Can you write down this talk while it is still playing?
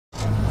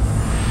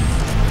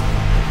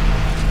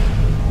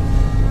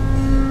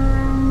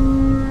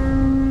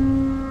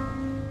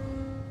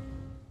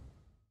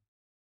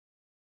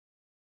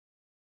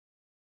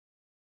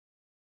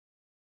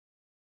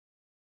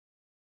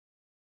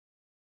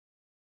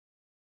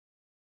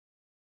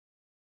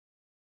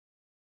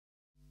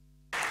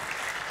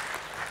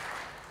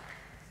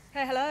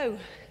Hey, hello.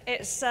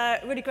 It's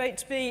really great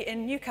to be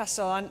in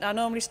Newcastle. I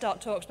normally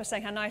start talks by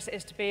saying how nice it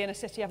is to be in a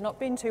city I've not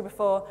been to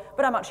before,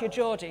 but I'm actually a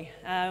Geordie.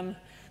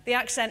 The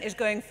accent is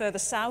going further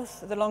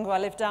south. The longer I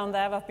live down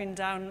there, I've been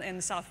down in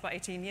the south for about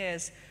 18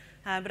 years.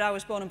 But I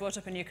was born and brought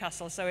up in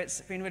Newcastle, so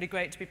it's been really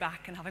great to be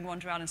back and having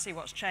wandered around and see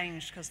what's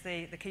changed, because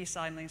the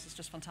quayside links is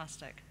just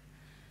fantastic.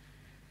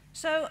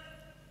 So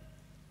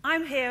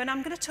I'm here and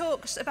I'm going to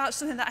talk about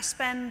something that I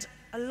spend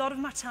a lot of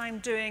my time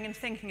doing and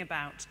thinking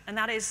about, and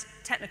that is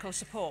technical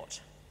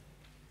support.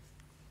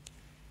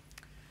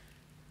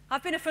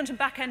 I've been a front and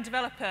back end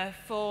developer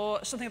for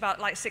something about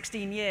like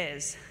 16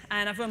 years,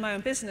 and I've run my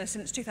own business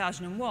since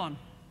 2001.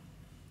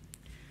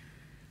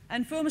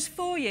 And for almost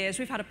 4 years,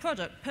 we've had a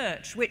product,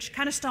 Perch, which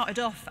kind of started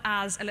off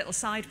as a little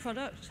side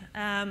product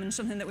and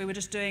something that we were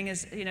just doing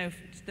as,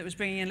 that was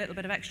bringing in a little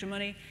bit of extra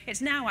money.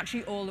 It's now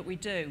actually all that we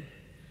do.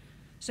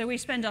 So we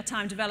spend our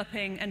time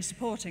developing and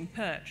supporting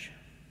Perch.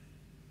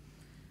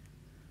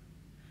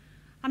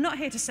 I'm not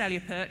here to sell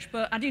you Perch,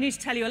 but I do need to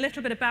tell you a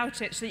little bit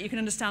about it so that you can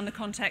understand the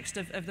context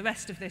of the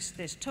rest of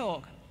this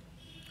talk.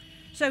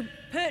 So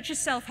Perch is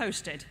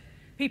self-hosted.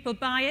 People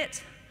buy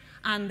it,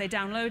 and they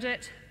download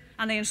it,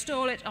 and they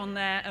install it on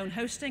their own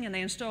hosting, and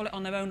they install it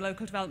on their own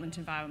local development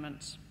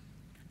environments.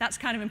 That's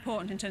kind of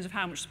important in terms of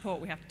how much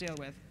support we have to deal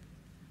with.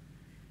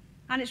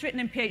 And it's written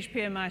in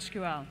PHP and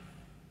MySQL.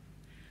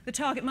 The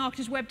target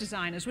market is web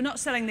designers. We're not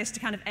selling this to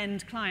kind of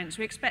end clients.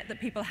 We expect that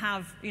people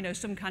have,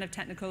 some kind of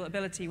technical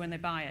ability when they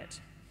buy it.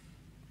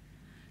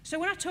 So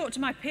when I talk to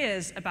my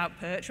peers about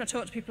Perch, I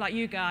talk to people like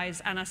you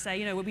guys, and I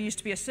say, well, we used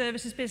to be a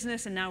services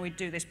business, and now we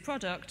do this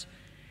product.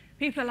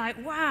 People are like,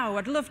 wow,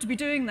 I'd love to be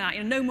doing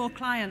that. No more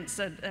clients,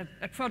 a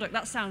product,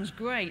 that sounds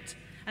great.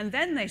 And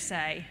then they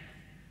say,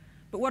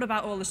 but what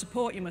about all the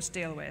support you must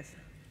deal with?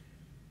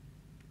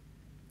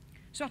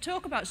 So I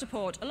talk about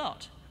support a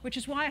lot, which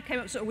is why I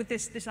came up with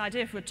this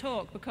idea for a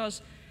talk,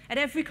 because at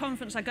every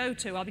conference I go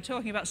to, I'll be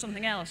talking about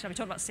something else. I'll be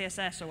talking about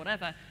CSS or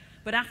whatever.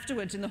 But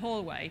afterwards, in the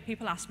hallway,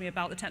 people ask me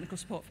about the technical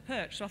support for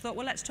Perch. So I thought,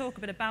 well, let's talk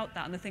a bit about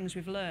that and the things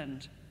we've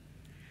learned.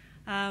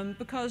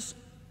 Because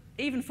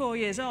even 4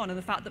 years on, and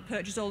the fact that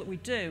Perch is all that we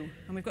do,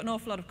 and we've got an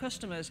awful lot of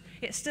customers,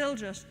 it's still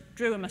just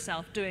Drew and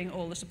myself doing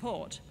all the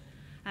support.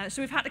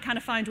 So we've had to kind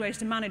of find ways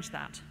to manage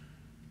that.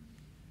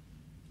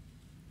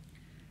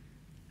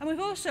 And we've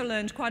also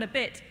learned quite a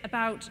bit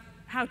about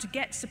how to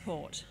get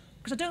support.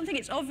 Because I don't think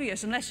it's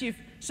obvious, unless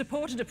you've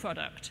supported a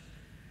product,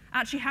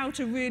 actually how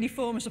to really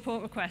form a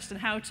support request and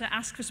how to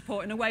ask for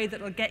support in a way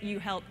that will get you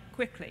help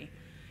quickly.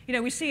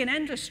 We see an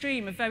endless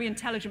stream of very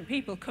intelligent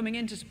people coming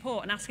into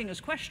support and asking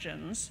us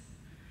questions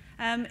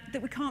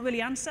that we can't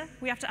really answer.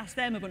 We have to ask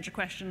them a bunch of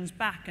questions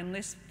back, and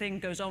this thing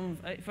goes on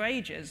for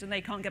ages, and they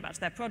can't get back to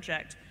their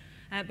project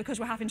because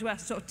we're having to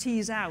sort of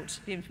tease out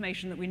the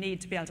information that we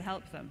need to be able to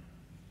help them.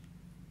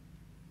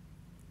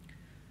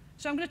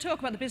 So I'm going to talk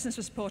about the business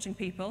of supporting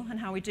people and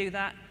how we do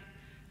that,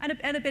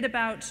 and a bit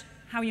about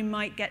how you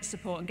might get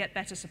support and get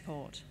better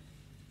support.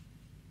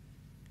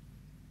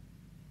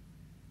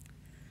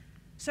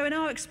 So in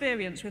our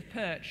experience with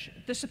Perch,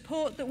 the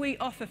support that we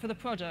offer for the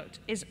product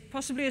is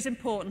possibly as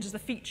important as the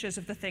features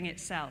of the thing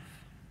itself.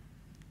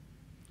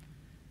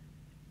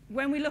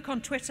 When we look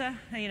on Twitter,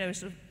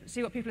 sort of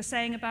see what people are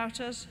saying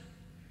about us,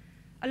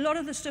 a lot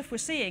of the stuff we're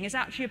seeing is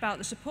actually about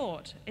the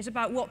support. It's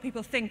about what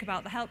people think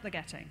about the help they're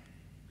getting.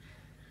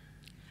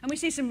 And we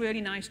see some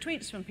really nice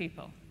tweets from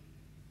people.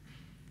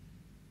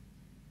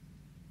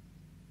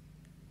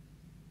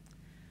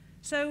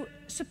 So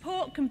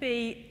support can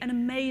be an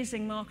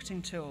amazing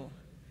marketing tool,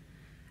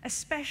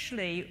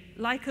 especially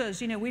like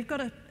us. We've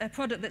got a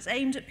product that's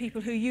aimed at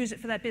people who use it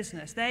for their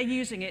business. They're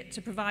using it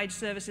to provide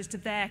services to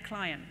their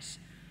clients.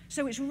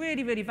 So it's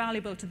really, really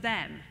valuable to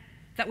them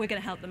that we're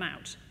going to help them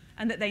out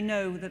and that they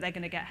know that they're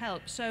going to get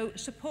help. So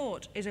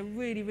support is a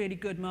really, really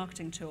good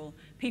marketing tool.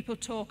 People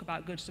talk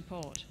about good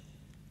support.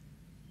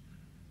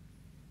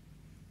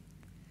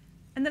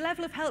 And the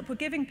level of help we're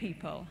giving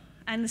people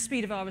and the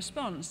speed of our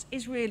response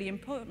is really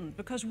important,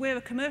 because we're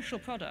a commercial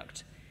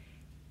product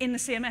in the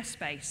CMS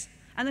space.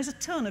 And there's a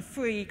ton of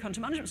free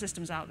content management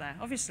systems out there,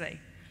 obviously.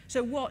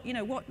 So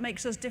what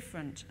makes us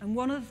different? And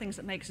one of the things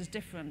that makes us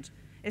different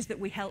is that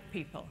we help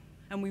people,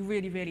 and we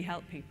really, really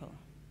help people.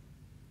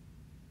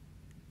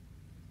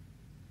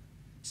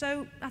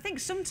 So I think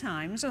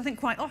sometimes, and I think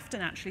quite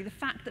often actually, the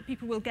fact that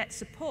people will get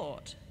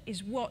support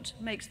is what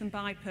makes them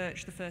buy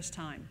Perch the first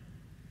time.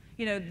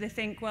 They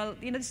think, well,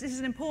 this is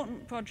an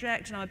important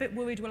project, and I'm a bit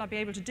worried, will I be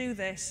able to do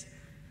this?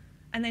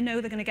 And they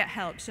know they're going to get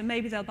help, so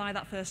maybe they'll buy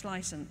that first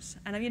license.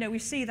 And, we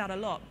see that a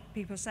lot.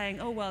 People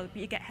saying, oh, well,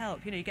 you get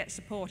help, you get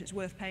support, it's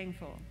worth paying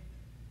for.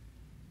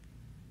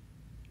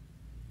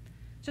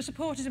 So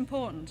support is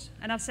important,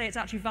 and I'd say it's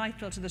actually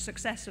vital to the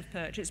success of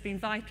Perch. It's been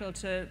vital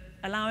to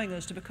allowing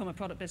us to become a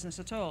product business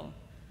at all.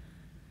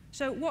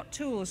 So what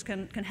tools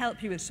can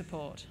help you with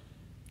support?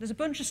 There's a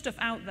bunch of stuff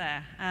out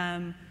there.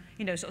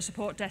 Sort of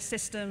support desk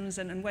systems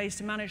and ways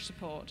to manage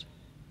support.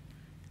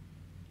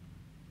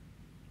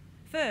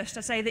 First,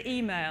 I'd say the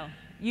email,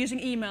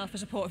 using email for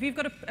support. If you've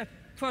got a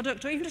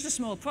product, or even just a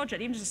small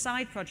project, even just a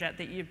side project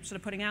that you're sort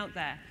of putting out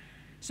there,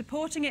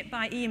 supporting it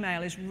by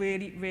email is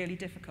really, really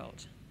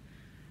difficult.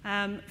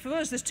 For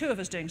us, there's 2 of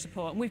us doing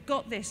support, and we've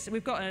got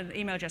an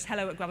email address,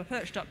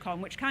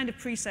 hello@grabberperch.com, which kind of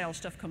pre-sale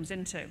stuff comes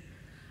into.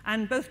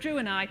 And both Drew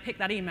and I pick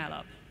that email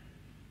up.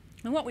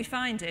 And what we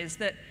find is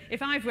that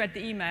if I've read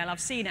the email, I've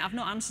seen it, I've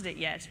not answered it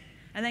yet,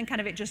 and then kind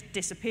of it just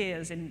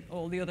disappears in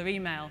all the other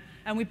email.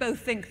 And we both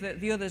think that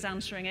the other's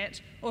answering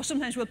it, or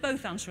sometimes we'll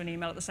both answer an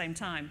email at the same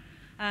time.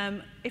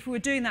 If we were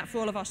doing that for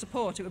all of our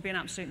support, it would be an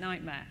absolute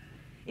nightmare.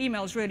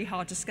 Email is really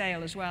hard to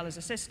scale as well as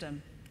a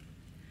system.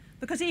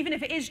 Because even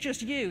if it is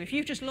just you, if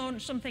you've just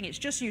launched something, it's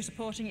just you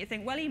supporting it, you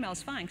think, well,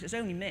 email's fine because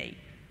it's only me.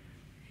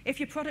 If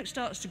your product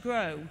starts to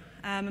grow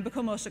and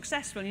become more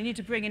successful and you need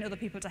to bring in other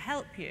people to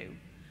help you,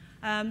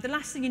 the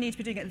last thing you need to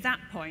be doing at that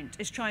point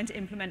is trying to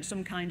implement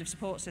some kind of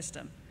support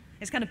system.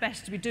 It's kind of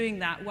best to be doing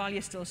that while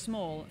you're still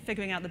small,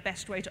 figuring out the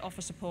best way to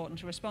offer support and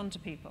to respond to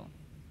people.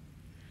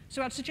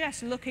 So I'd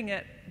suggest looking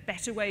at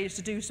better ways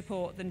to do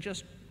support than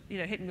just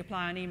hit and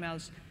reply on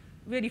emails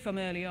really from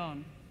early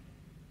on.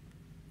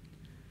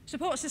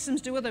 Support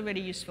systems do other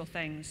really useful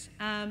things.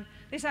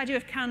 This idea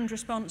of canned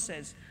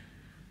responses.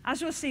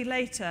 As we'll see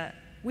later,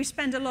 we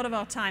spend a lot of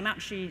our time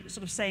actually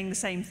sort of saying the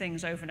same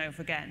things over and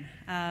over again.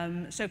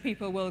 So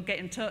people will get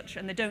in touch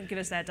and they don't give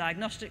us their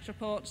diagnostics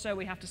report, so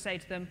we have to say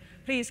to them,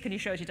 please can you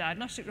show us your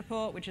diagnostic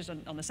report, which is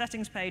on the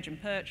settings page in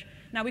Perch.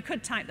 Now we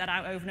could type that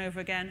out over and over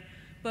again,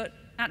 but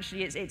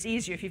actually it's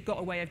easier if you've got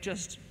a way of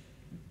just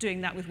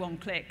doing that with one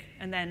click,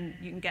 and then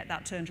you can get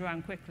that turned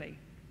around quickly.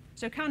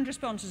 So canned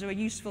responses are a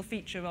useful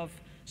feature of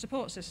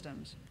support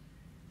systems.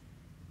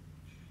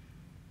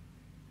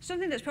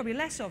 Something that's probably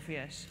less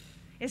obvious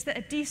is that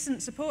a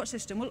decent support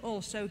system will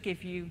also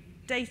give you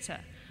data.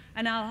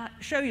 And I'll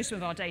show you some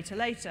of our data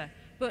later,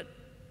 but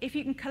if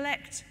you can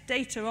collect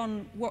data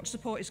on what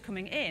support is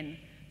coming in,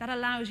 that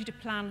allows you to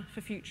plan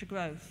for future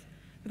growth.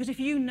 Because if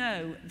you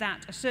know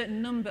that a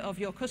certain number of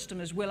your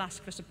customers will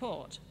ask for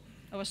support,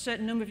 or a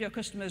certain number of your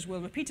customers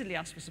will repeatedly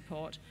ask for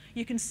support,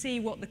 you can see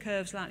what the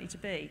curve's likely to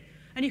be.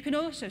 And you can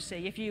also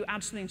see if you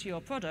add something to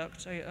your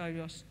product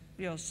or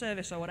your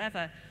service or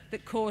whatever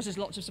that causes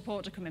lots of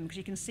support to come in, because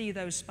you can see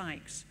those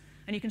spikes.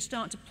 And you can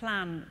start to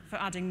plan for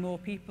adding more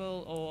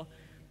people, or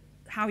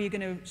how you're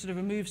going to sort of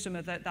remove some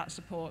of that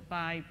support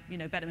by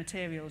better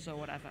materials or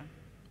whatever.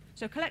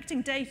 So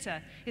collecting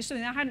data is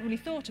something I hadn't really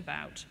thought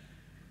about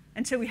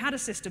until we had a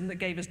system that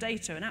gave us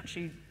data, and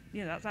actually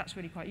that's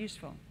really quite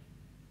useful.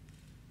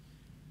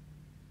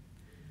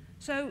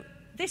 So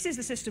this is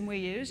the system we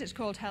use. It's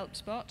called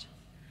HelpSpot.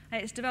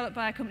 It's developed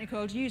by a company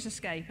called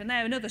Userscape, and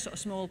they're another sort of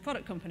small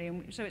product company,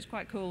 and so it's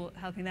quite cool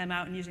helping them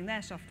out and using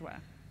their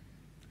software.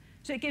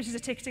 So it gives us a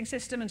ticketing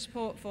system and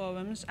support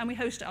forums, and we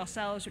host it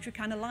ourselves, which we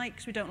kind of like,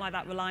 because we don't like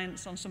that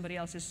reliance on somebody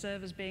else's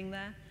servers being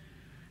there.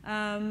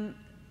 And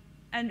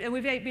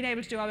we've been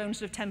able to do our own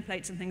sort of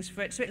templates and things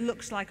for it, so it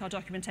looks like our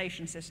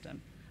documentation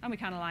system, and we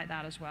kind of like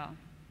that as well.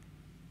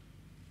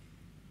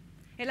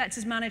 It lets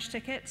us manage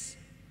tickets,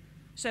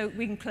 so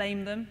we can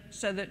claim them,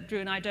 so that Drew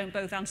and I don't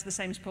both answer the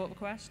same support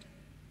request.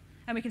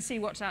 And we can see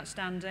what's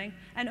outstanding.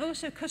 And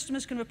also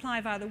customers can reply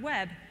via the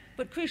web,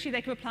 but crucially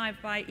they can reply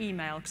by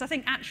email. Because I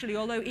think actually,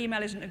 although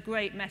email isn't a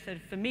great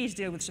method for me to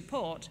deal with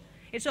support,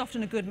 it's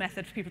often a good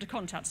method for people to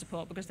contact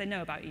support because they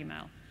know about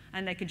email.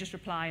 And they can just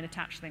reply and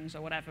attach things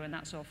or whatever, and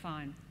that's all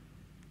fine.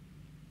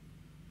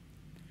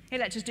 It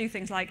lets us do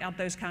things like add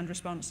those canned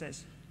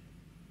responses.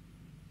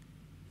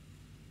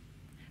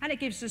 And it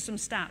gives us some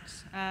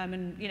stats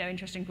and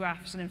interesting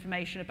graphs and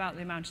information about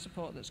the amount of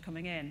support that's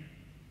coming in.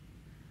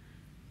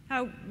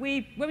 Now,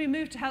 when we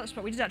moved to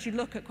HelpSpot, we did actually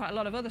look at quite a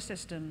lot of other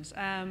systems.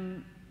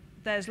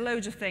 There's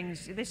loads of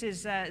things. This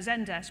is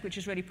Zendesk, which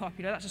is really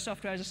popular. That's a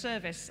software as a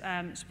service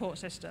support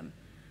system.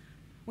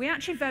 We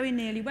actually very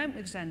nearly went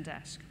with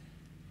Zendesk.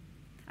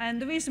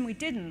 And the reason we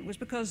didn't was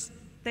because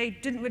they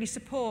didn't really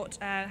support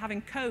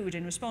having code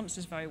in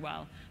responses very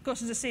well. Of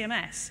course, as a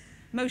CMS,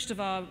 most of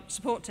our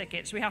support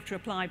tickets, we have to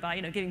reply by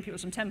giving people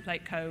some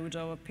template code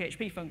or a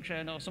PHP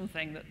function or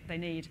something that they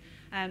need.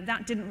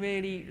 That didn't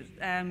really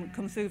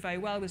come through very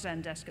well with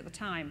Zendesk at the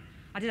time.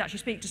 I did actually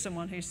speak to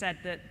someone who said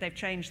that they've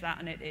changed that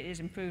and it is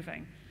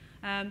improving.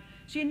 So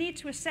you need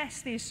to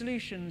assess these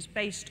solutions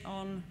based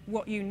on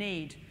what you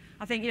need.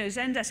 I think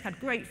Zendesk had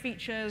great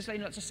features,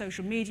 lots of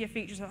social media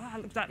features.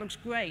 Oh, that looks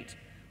great.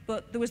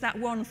 But there was that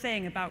one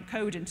thing about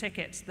code and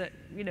tickets that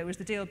was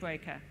the deal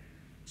breaker.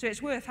 So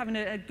it's worth having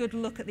a good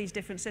look at these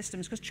different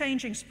systems, because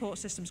changing support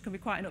systems can be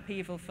quite an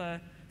upheaval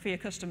for your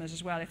customers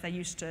as well if they're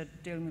used to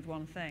dealing with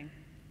one thing.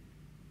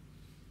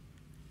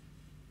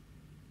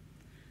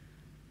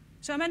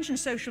 So I mentioned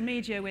social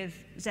media with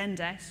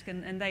Zendesk,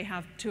 and they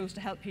have tools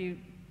to help you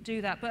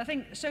do that. But I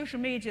think social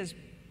media is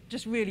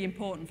just really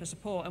important for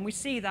support, and we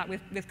see that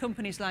with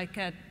companies like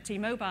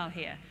T-Mobile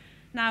here.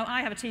 Now,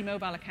 I have a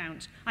T-Mobile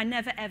account. I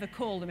never, ever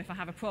call them if I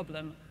have a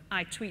problem.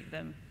 I tweet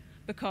them,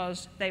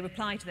 because they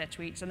reply to their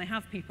tweets, and they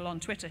have people on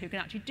Twitter who can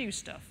actually do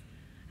stuff.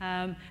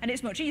 And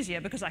it's much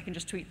easier because I can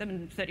just tweet them,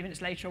 and 30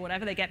 minutes later or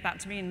whatever, they get back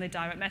to me and they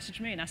direct message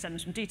me, and I send them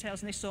some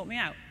details and they sort me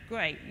out.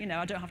 Great,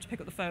 I don't have to pick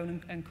up the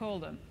phone and call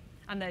them.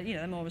 And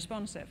they're more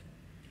responsive.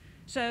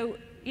 So,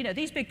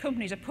 these big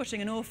companies are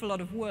putting an awful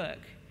lot of work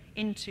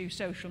into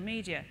social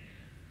media.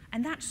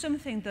 And that's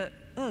something that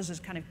us as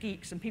kind of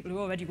geeks and people who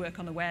already work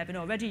on the web and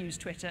already use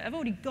Twitter have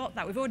already got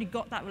that. We've already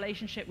got that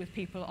relationship with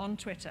people on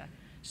Twitter.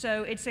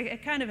 So it's a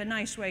kind of a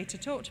nice way to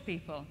talk to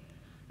people.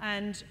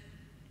 And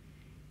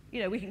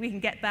we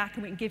can get back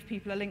and we can give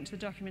people a link to the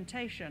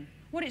documentation.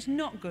 What it's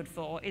not good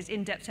for is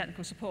in-depth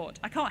technical support.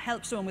 I can't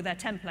help someone with their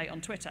template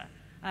on Twitter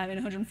in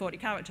 140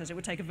 characters. It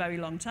would take a very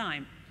long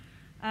time.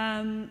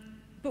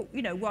 But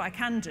what I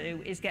can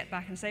do is get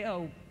back and say,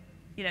 oh,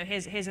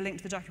 here's a link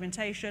to the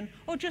documentation,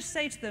 or just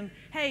say to them,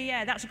 hey,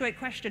 yeah, that's a great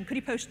question. Could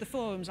you post to the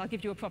forums? I'll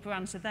give you a proper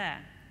answer there.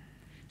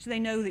 So they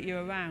know that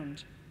you're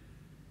around.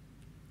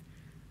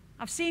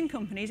 I've seen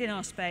companies in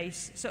our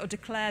space sort of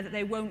declare that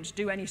they won't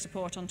do any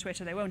support on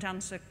Twitter. They won't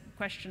answer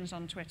questions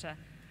on Twitter.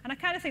 And I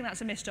kind of think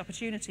that's a missed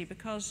opportunity,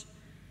 because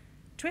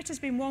Twitter's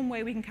been one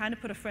way we can kind of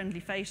put a friendly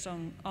face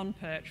on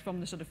Perch from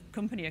the sort of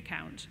company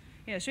account.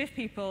 So if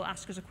people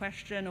ask us a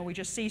question, or we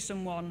just see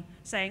someone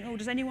saying, oh,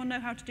 does anyone know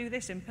how to do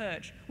this in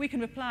Perch? We can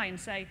reply and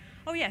say,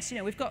 oh, yes,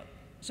 we've got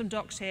some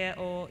docs here,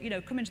 or,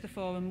 come into the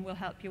forum, we'll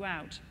help you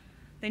out.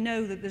 They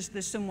know that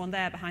there's someone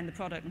there behind the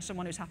product and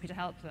someone who's happy to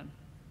help them.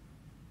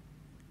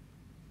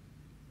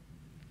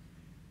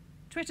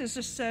 Twitter's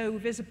just so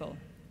visible.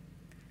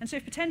 And so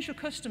if potential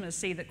customers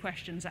see that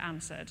questions are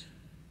answered,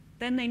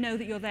 then they know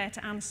that you're there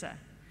to answer.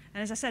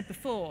 And as I said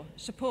before,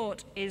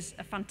 support is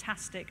a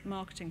fantastic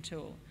marketing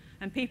tool.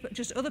 And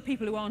just other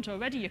people who aren't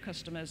already your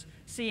customers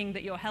seeing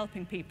that you're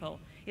helping people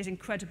is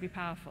incredibly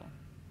powerful.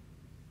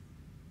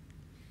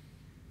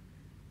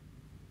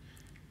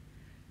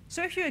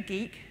 So if you're a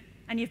geek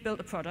and you've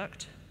built a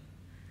product,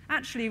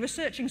 actually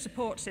researching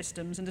support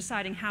systems and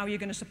deciding how you're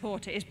going to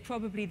support it is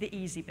probably the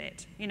easy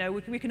bit.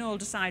 We can all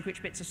decide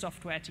which bits of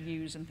software to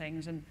use and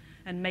things, and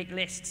make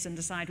lists and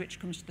decide which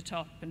comes to the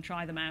top and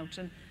try them out.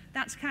 And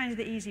that's kind of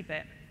the easy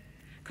bit.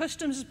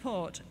 Customer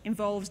support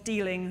involves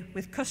dealing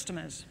with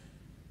customers.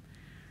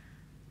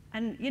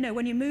 And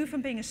when you move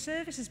from being a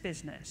services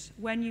business,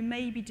 when you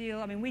maybe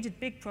we did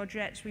big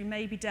projects, we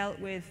maybe dealt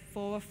with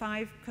 4 or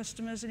 5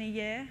 customers in a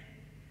year.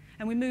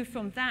 And we moved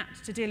from that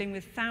to dealing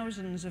with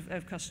thousands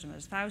of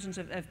customers, thousands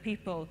of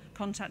people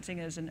contacting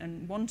us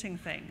and wanting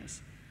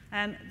things.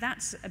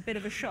 That's a bit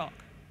of a shock,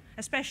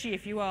 especially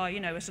if you are,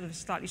 a sort of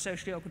slightly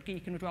socially awkward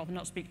geek and would rather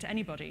not speak to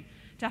anybody.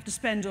 To have to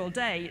spend all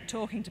day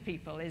talking to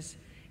people is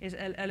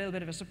a little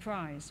bit of a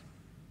surprise.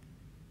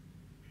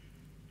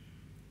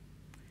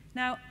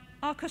 Now,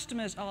 our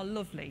customers are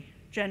lovely.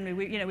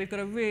 Generally, we've got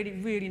a really,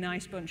 really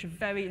nice bunch of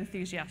very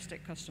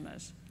enthusiastic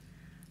customers.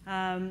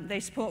 They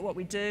support what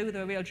we do.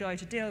 They're a real joy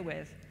to deal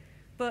with.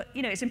 But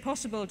it's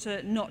impossible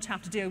to not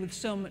have to deal with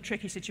some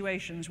tricky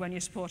situations when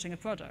you're supporting a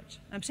product,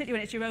 and particularly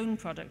when it's your own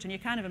product and you're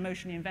kind of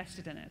emotionally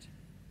invested in it.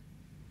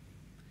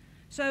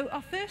 So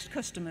our first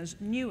customers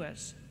knew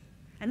us,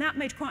 and that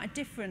made quite a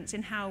difference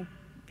in how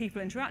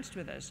people interacted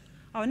with us.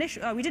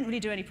 We didn't really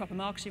do any proper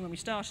marketing when we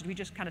started. We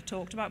just kind of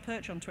talked about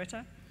Perch on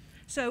Twitter.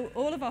 So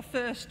all of our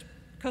first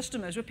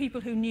customers were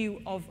people who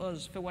knew of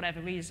us for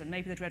whatever reason.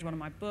 Maybe they'd read one of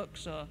my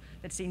books, or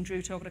they'd seen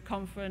Drew talk at a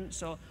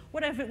conference, or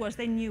whatever it was,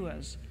 they knew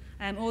us.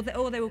 Or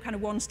they were kind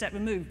of one step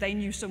removed. They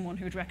knew someone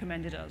who had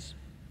recommended us.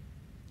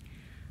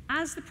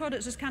 As the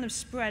product has kind of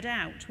spread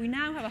out, we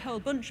now have a whole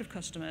bunch of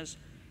customers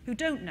who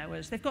don't know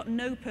us. They've got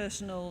no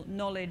personal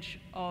knowledge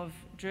of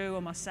Drew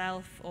or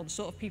myself, or the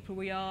sort of people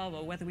we are,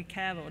 or whether we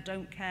care or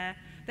don't care.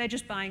 They're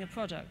just buying a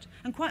product.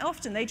 And quite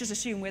often, they just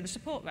assume we're the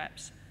support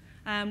reps.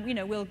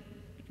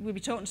 We'll be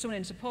talking to someone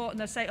in support, and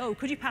they'll say, oh,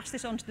 could you pass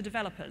this on to the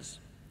developers?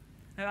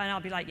 And I'll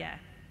be like, yeah.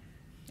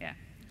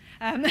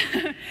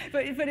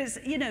 But it's,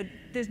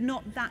 there's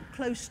not that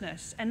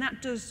closeness, and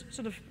that does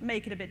sort of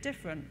make it a bit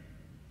different.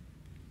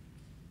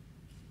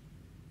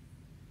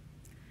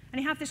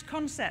 And you have this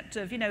concept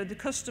of, the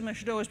customer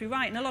should always be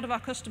right, and a lot of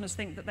our customers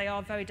think that they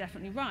are very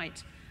definitely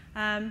right.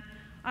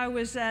 I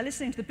was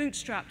listening to the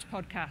Bootstrapped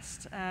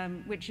podcast,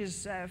 which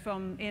is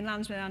from Ian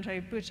Lansman and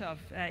Andrei Butov.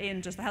 Ian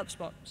does the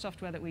HelpSpot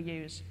software that we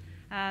use.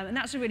 And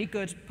that's a really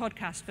good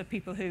podcast for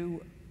people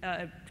who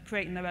are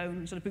creating their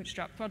own sort of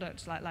bootstrap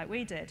products like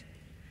we did.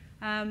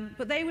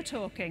 But they were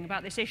talking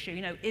about this issue,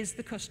 is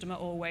the customer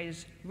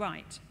always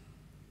right?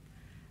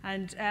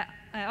 And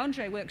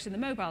Andrei works in the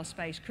mobile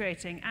space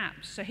creating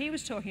apps. So he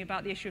was talking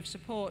about the issue of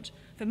support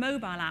for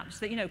mobile apps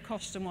that,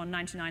 cost someone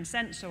 99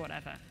 cents or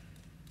whatever.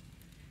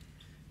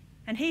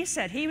 And he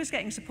said he was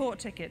getting support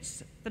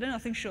tickets that are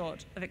nothing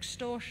short of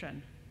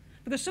extortion.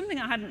 Because something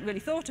I hadn't really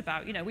thought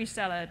about, we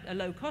sell a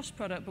low-cost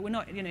product, but we're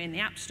not, in the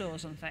app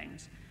stores and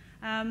things.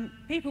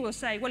 People will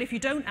say, well, if you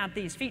don't add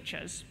these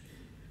features,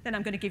 then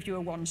I'm going to give you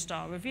a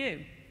 1-star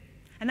review.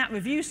 And that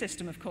review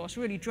system, of course,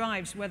 really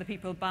drives whether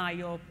people buy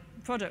your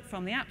product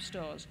from the app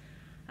stores.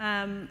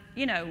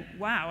 You know,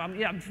 wow,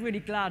 I'm really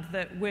glad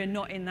that we're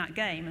not in that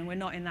game and we're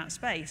not in that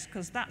space,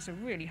 because that's a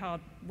really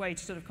hard way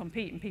to sort of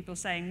compete. And people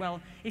saying, well,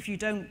 if you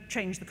don't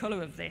change the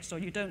color of this or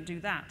you don't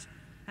do that,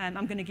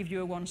 I'm going to give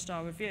you a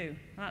 1-star review.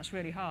 Well, that's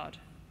really hard.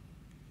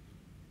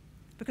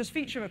 Because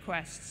feature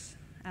requests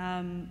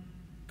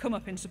come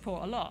up in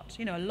support a lot.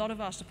 You know, a lot of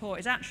our support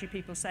is actually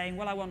people saying,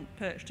 well, I want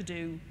Perch to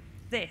do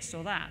this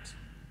or that.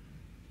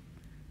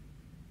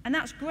 And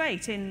that's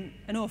great in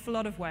an awful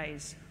lot of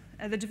ways.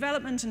 The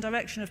development and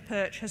direction of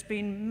Perch has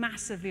been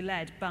massively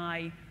led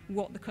by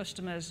what the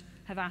customers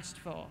have asked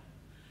for.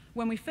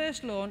 When we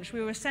first launched,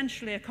 we were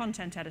essentially a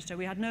content editor.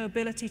 We had no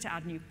ability to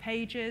add new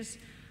pages.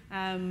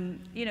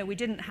 You know, we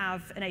didn't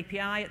have an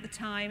API at the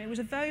time. It was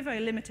a very, very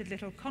limited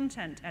little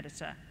content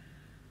editor.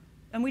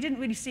 And we didn't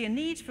really see a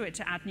need for it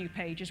to add new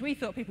pages. We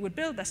thought people would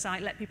build their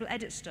site, let people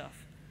edit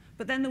stuff.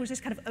 But then there was this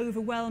kind of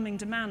overwhelming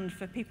demand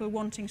for people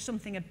wanting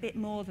something a bit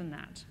more than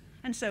that.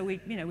 And so we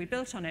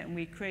built on it and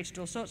we created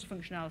all sorts of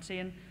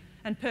functionality.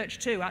 And Perch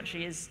 2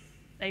 actually is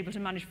able to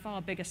manage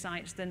far bigger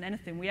sites than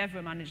anything we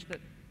ever managed that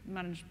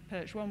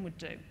Perch 1 would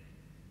do.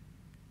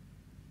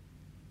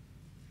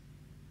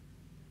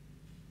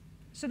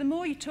 So the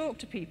more you talk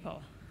to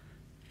people,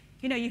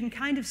 you know, you can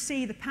kind of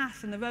see the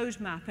path and the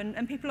roadmap.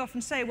 And people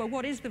often say, well,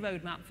 what is the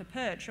roadmap for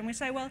Perch? And we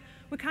say, well,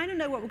 we kind of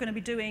know what we're going to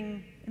be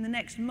doing in the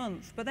next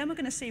month, but then we're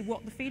going to see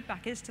what the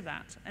feedback is to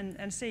that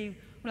and see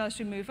what else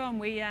we move on.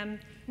 We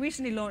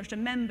recently launched a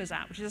members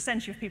app, which is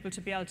essentially for people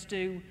to be able to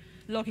do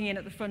logging in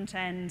at the front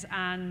end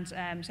and,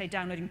 say,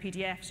 downloading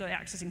PDFs or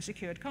accessing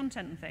secured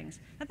content and things.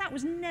 Now, that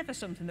was never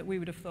something that we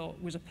would have thought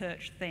was a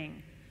Perch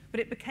thing, but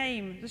it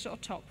became the sort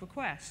of top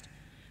request.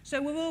 So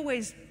we're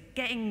always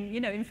getting, you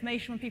know,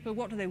 information from people.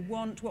 What do they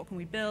want? What can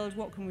we build?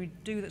 What can we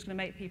do that's going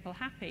to make people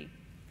happy?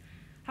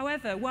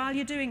 However, while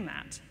you're doing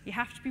that, you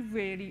have to be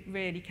really,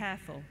 really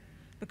careful,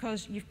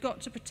 because you've got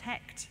to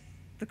protect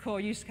the core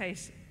use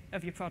case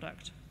of your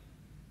product.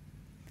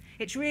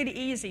 It's really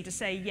easy to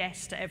say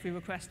yes to every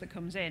request that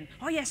comes in.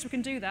 Oh, yes, we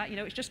can do that. You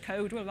know, it's just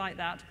code. We'll write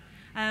that.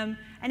 And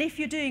if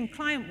you're doing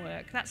client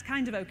work, that's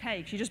kind of OK,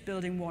 because you're just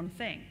building one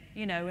thing.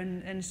 You know,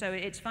 and so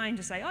it's fine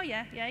to say, oh,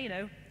 yeah, you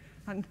know,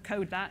 I can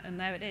code that, and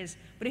there it is.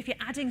 But if you're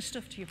adding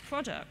stuff to your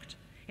product,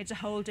 it's a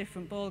whole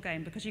different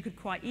ballgame, because you could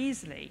quite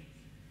easily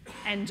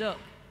end up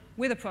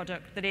with a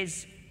product that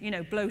is, you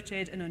know,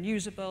 bloated and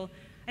unusable.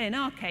 And in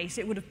our case,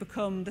 it would have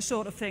become the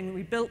sort of thing that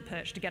we built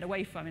Perch to get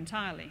away from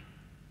entirely.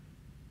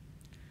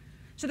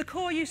 So the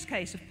core use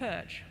case of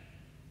Perch.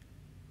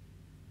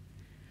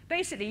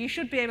 Basically, you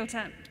should be able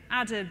to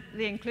add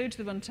the include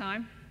to the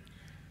runtime,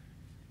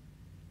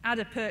 add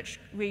a Perch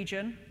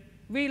region,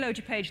 reload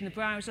your page in the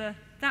browser.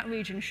 That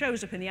region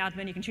shows up in the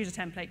admin. You can choose a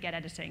template, get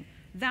editing.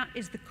 That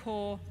is the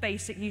core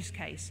basic use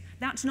case.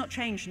 That's not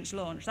changed since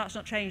launch. That's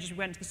not changed as we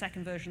went to the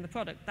second version of the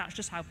product. That's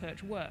just how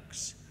Perch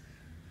works.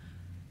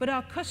 But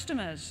our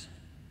customers,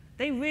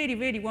 they really,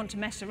 really want to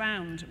mess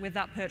around with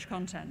that Perch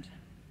content.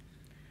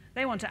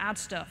 They want to add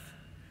stuff.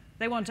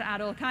 They want to add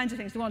all kinds of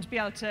things. They want to be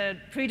able to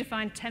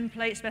predefine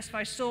templates,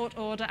 specify sort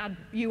order, add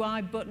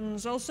UI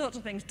buttons, all sorts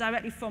of things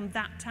directly from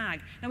that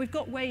tag. Now, we've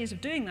got ways of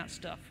doing that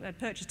stuff.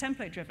 Perch is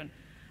template-driven.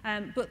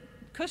 But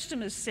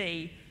customers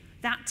see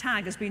that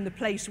tag as being the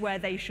place where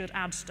they should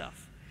add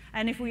stuff.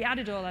 And if we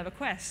added all their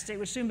requests, it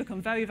would soon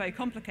become very, very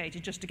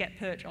complicated just to get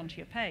Perch onto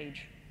your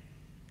page.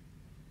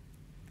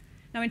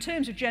 Now, in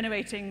terms of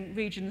generating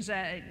regions,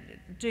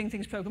 doing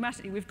things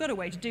programmatically, we've got a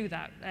way to do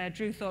that.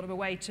 Drew thought of a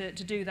way to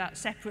do that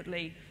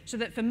separately, so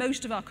that for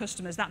most of our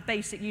customers, that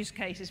basic use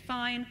case is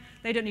fine.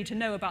 They don't need to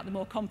know about the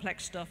more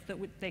complex stuff that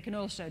they can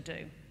also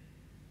do.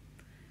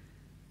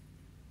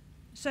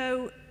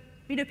 So,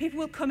 you know, people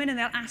will come in and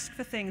they'll ask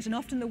for things, and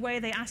often the way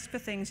they ask for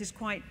things is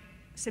quite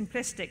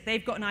simplistic.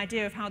 They've got an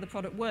idea of how the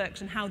product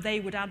works and how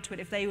they would add to it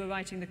if they were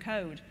writing the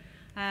code.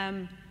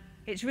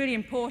 It's really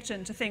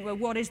important to think, well,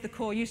 what is the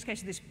core use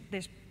case of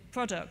this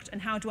product,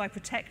 and how do I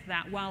protect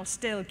that while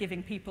still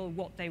giving people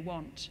what they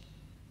want?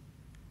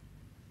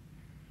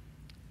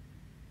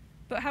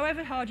 But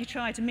however hard you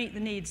try to meet the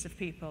needs of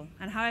people,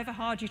 and however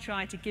hard you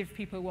try to give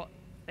people what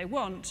they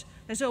want,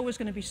 there's always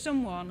going to be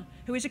someone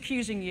who is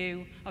accusing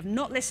you of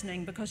not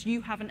listening because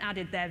you haven't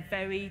added their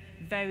very,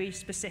 very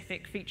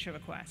specific feature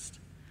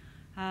request.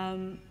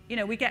 You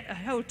know, we get a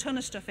whole ton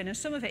of stuff in, and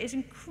some of it is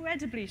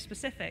incredibly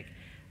specific.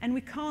 And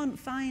we can't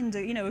find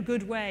a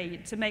good way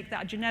to make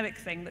that a generic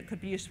thing that could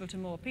be useful to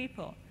more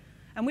people.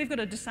 And we've got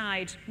to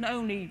decide not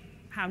only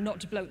how not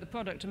to bloat the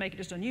product to make it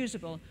just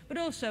unusable, but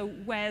also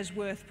where's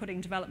worth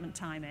putting development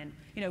time in.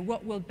 You know,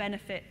 what will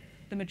benefit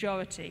the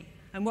majority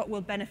and what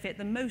will benefit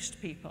the most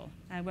people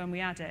when we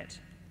add it.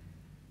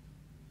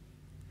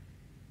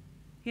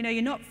 You know,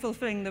 you're not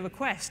fulfilling the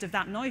request of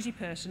that noisy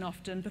person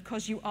often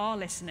because you are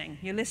listening.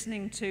 You're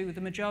listening to the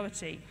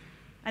majority.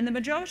 And the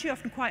majority are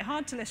often quite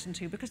hard to listen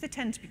to because they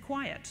tend to be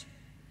quiet.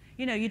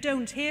 You know, you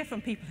don't hear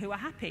from people who are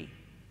happy.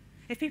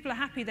 If people are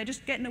happy, they're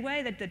just getting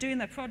away, they're doing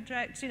their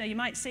projects. You know, you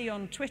might see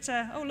on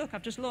Twitter, oh, look,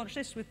 I've just launched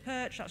this with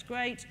Perch, that's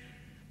great.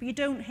 but you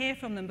don't hear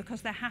from them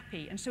because they're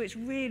happy. And so it's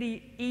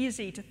really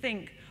easy to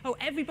think, oh,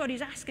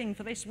 everybody's asking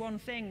for this one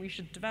thing, we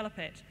should develop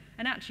it.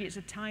 And actually, it's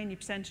a tiny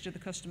percentage of the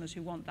customers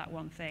who want that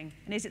one thing.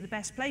 And is it the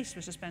best place for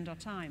us to spend our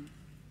time?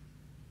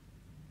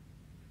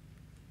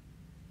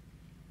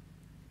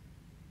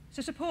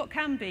 So support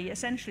can be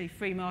essentially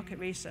free market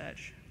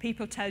research.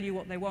 People tell you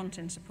what they want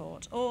in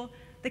support. Or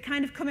they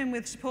kind of come in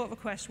with support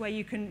requests where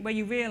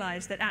you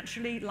realize that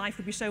actually life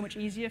would be so much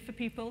easier for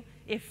people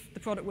if the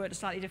product worked a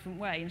slightly different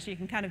way. And so you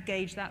can kind of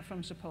gauge that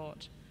from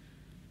support.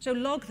 So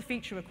log the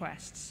feature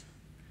requests.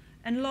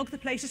 And log the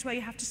places where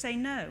you have to say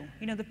no.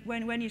 You know,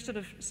 when you sort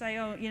of say,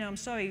 oh, you know, I'm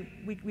sorry,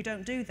 we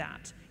don't do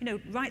that. You know,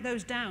 write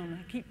those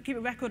down. Keep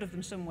a record of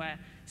them somewhere.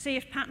 See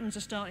if patterns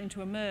are starting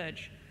to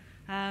emerge.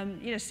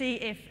 You know, see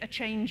if a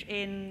change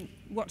in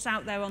what's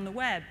out there on the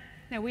web.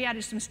 You know, we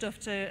added some stuff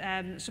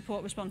to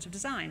support responsive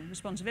design,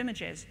 responsive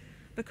images,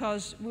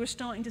 because we were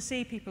starting to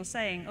see people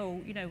saying,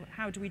 oh, you know,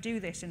 how do we do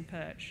this in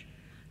Perch?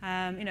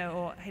 You know,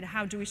 or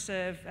how do we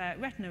serve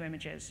retina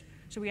images?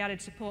 So we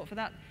added support for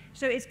that.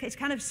 So it's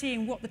kind of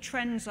seeing what the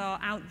trends are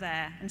out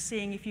there and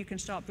seeing if you can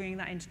start bringing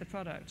that into the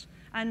product.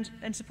 And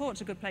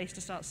support's a good place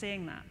to start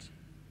seeing that.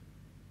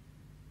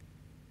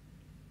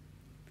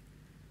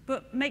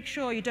 But make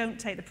sure you don't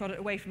take the product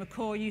away from a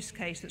core use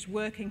case that's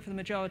working for the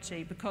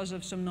majority because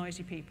of some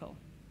noisy people.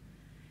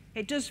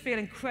 It does feel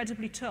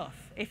incredibly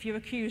tough if you're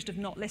accused of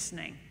not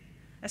listening,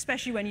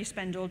 especially when you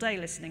spend all day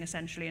listening,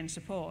 essentially, in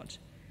support.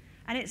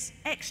 And it's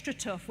extra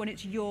tough when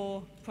it's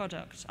your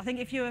product. I think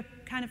if you're a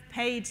kind of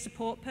paid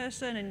support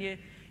person and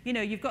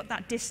you've got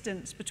that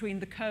distance between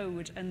the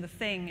code and the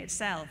thing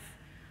itself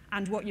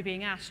and what you're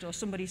being asked, or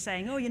somebody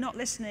saying, oh, you're not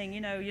listening, you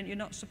know, you're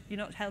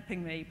not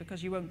helping me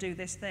because you won't do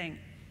this thing.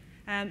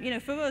 You know,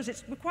 for us,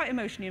 we're quite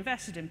emotionally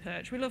invested in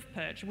Perch. We love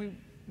Perch, and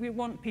we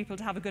want people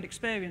to have a good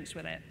experience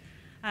with it.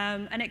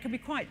 And it can be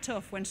quite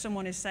tough when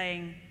someone is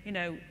saying, you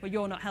know, well,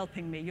 you're not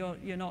helping me,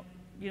 you're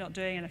not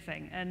doing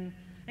anything. And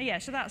yeah,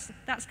 so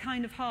that's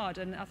kind of hard.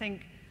 And I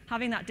think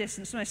having that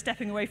distance,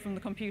 stepping away from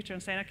the computer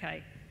and saying,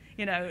 okay,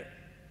 you know,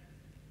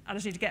 I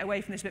just need to get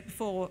away from this bit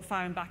before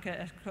firing back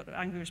an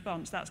angry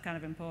response, that's kind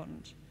of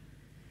important.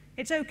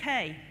 It's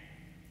okay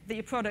that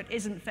your product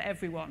isn't for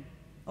everyone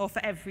or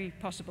for every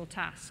possible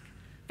task.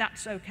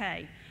 That's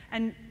okay.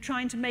 And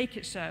trying to make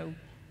it so,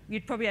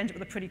 you'd probably end up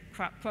with a pretty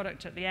crap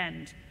product at the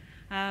end.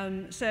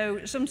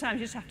 So sometimes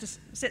you just have to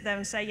sit there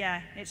and say,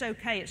 yeah, it's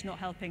okay it's not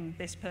helping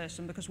this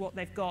person because what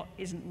they've got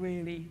isn't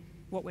really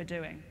what we're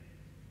doing.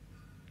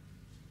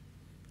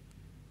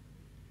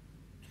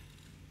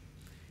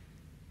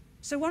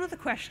 So one of the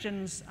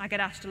questions I get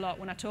asked a lot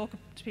when I talk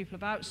to people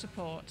about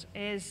support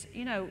is,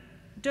 you know,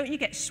 don't you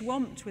get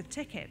swamped with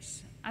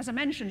tickets? As I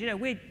mentioned, you know,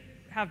 we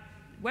have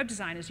web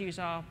designers use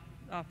our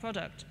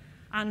product,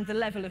 and the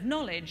level of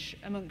knowledge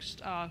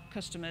amongst our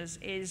customers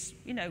is,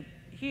 you know,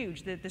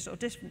 huge, the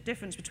sort of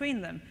difference between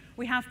them.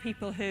 We have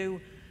people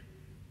who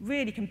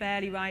really can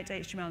barely write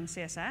HTML and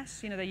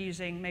CSS. You know,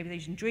 maybe they're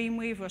using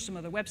Dreamweaver or some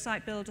other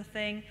website builder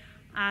thing,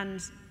 and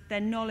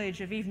their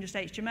knowledge of even just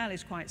HTML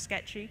is quite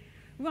sketchy,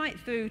 right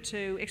through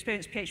to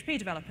experienced PHP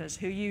developers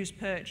who use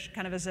Perch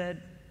kind of as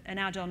an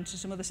add-on to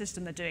some other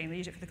system they're doing. They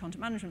use it for the content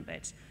management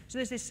bits. So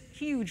there's this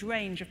huge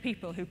range of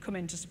people who come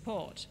into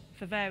support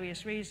for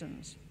various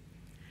reasons.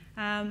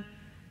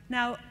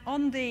 Now,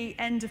 on the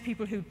end of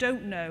people who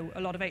don't know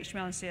a lot of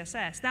HTML and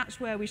CSS, that's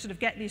where we sort of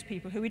get these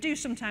people who we do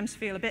sometimes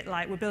feel a bit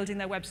like we're building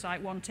their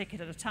website one ticket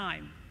at a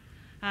time.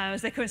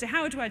 As they come and say,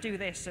 how do I do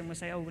this? And we'll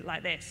say, oh,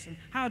 like this. And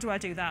how do I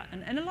do that?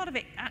 And a lot of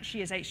it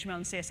actually is HTML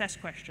and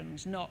CSS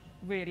questions, not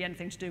really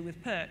anything to do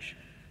with Perch.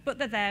 But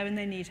they're there and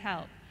they need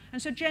help.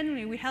 And so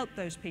generally, we help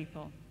those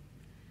people.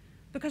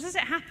 Because as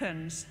it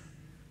happens,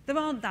 there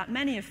aren't that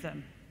many of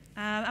them.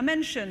 I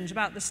mentioned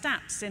about the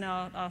stats in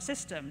our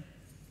system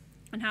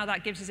and how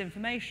that gives us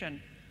information.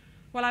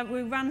 Well,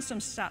 we ran some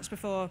stats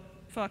before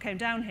I came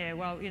down here,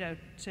 well, you know,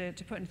 to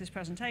put into this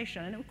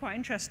presentation, and it was quite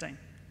interesting.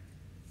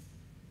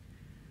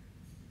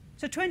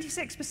 So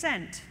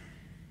 26%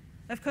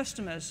 of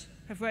customers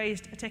have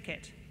raised a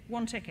ticket,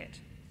 one ticket.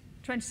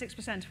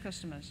 26% of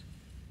customers.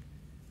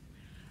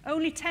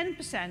 Only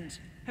 10%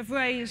 have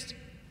raised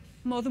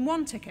more than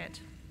one ticket.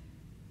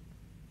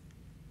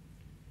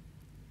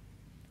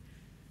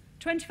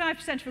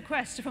 25% of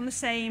requests are from the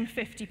same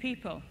 50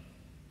 people.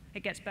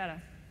 It gets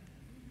better.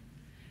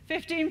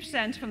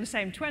 15% from the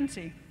same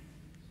 20.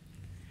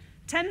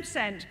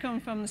 10%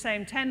 come from the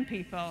same 10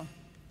 people.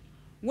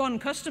 One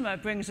customer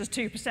brings us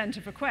 2%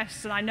 of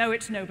requests, and I know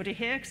it's nobody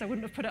here because I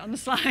wouldn't have put it on the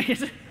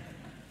slide.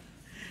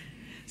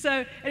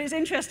 So it's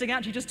interesting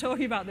actually just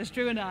talking about this,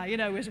 Drew and I, you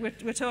know,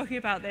 we're talking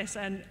about this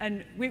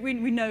and we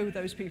know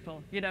those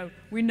people, you know,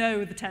 we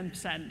know the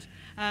 10%.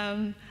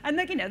 And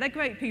they're, you know, they're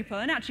great people,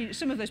 and actually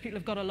some of those people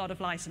have got a lot of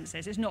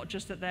licenses. It's not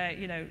just that they're,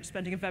 you know,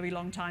 spending a very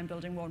long time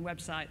building one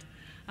website.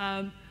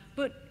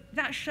 But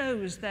that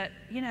shows that,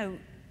 you know,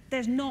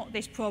 there's not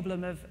this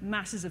problem of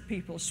masses of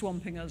people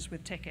swamping us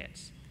with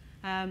tickets.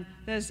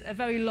 There's a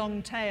very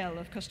long tail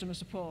of customer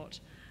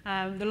support.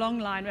 The long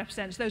line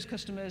represents those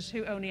customers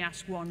who only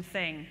ask one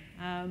thing.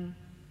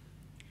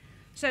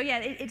 So yeah,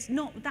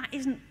 that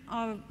isn't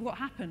what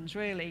happens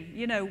really.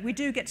 You know, we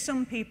do get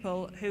some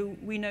people who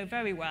we know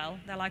very well,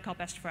 they're like our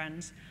best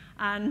friends,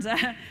 and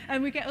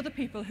we get other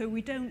people who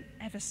we don't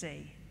ever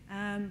see.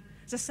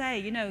 As I say,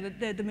 you know,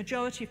 the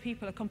majority of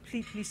people are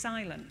completely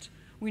silent.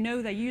 We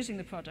know they're using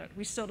the product,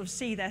 we sort of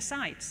see their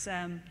sites,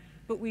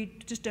 but we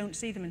just don't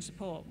see them in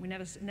support. We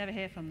never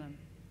hear from them.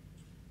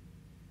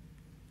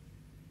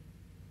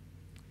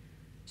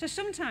 So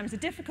sometimes the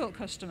difficult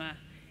customer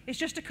is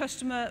just a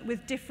customer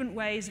with different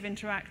ways of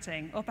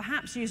interacting, or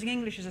perhaps using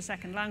English as a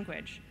second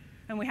language,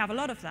 and we have a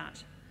lot of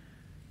that.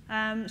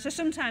 So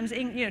sometimes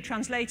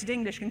translated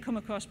English can come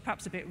across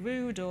perhaps a bit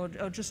rude or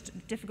just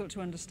difficult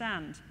to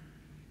understand.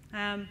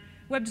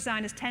 Web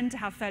designers tend to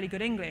have fairly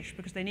good English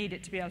because they need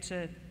it to be able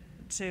to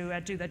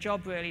do their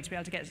job really, to be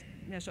able to get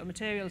sort of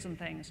materials and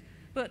things.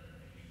 But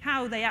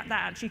how that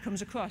actually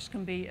comes across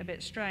can be a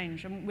bit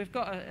strange. And we've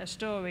got a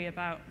story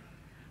about,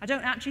 I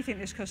don't actually think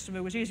this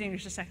customer was using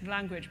English as a second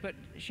language, but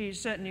she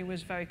certainly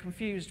was very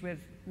confused with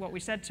what we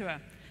said to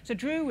her. So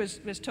Drew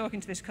was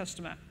talking to this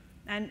customer,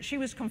 and she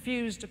was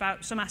confused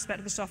about some aspect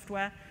of the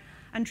software,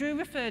 and Drew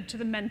referred to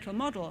the mental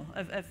model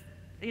of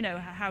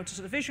how to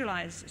sort of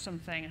visualize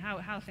something and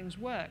how things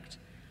worked.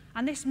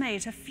 And this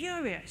made her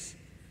furious.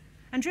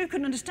 And Drew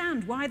couldn't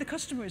understand why the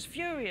customer is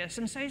furious,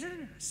 and so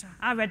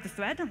I read the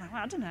thread, and I'm like,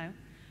 well, I don't know.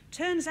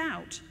 Turns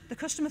out the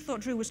customer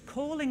thought Drew was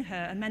calling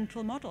her a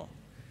mental model.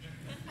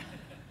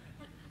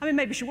 I mean,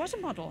 maybe she was a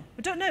model.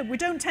 We don't know. We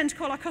don't tend to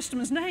call our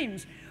customers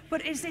names.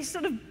 But it's this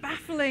sort of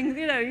baffling,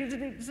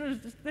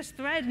 this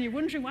thread, and you're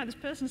wondering why this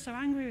person's so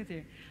angry with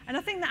you. And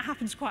I think that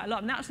happens quite a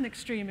lot, and that's an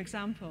extreme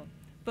example.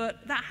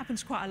 But that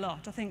happens quite a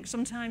lot. I think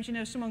sometimes,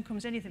 someone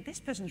comes in, you think, this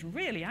person's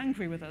really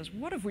angry with us.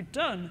 What have we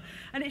done?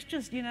 And it's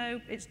just,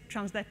 it's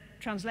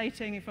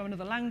translating from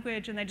another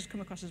language, and they just come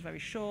across as very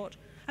short.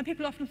 And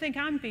people often think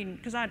I'm being,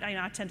 because I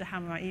tend to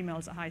hammer out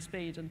emails at high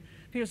speed, and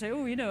people say,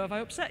 oh, have I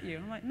upset you?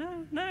 I'm like,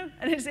 no.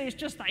 And it's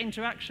just that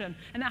interaction.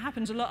 And that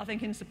happens a lot, I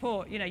think, in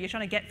support. You're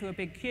trying to get through a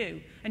big queue,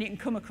 and you can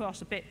come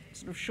across a bit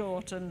sort of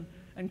short and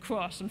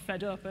cross and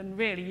fed up, and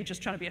really you're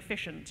just trying to be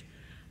efficient.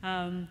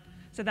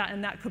 So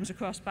that comes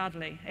across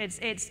badly.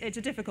 It's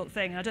a difficult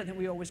thing, and I don't think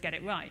we always get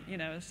it right.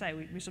 As I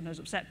say, we sometimes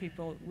upset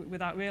people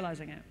without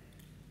realizing it.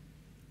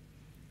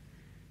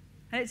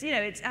 And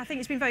I think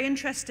it's been very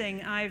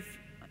interesting.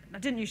 I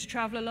didn't used to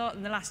travel a lot.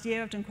 In the last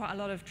year, I've done quite a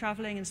lot of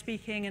traveling and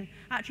speaking and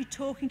actually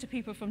talking to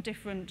people from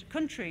different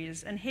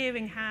countries and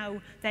hearing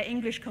how their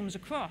English comes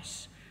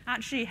across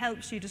actually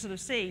helps you to sort of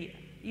see,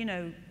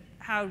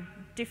 how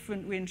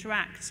different we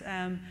interact.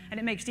 And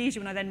it makes it easier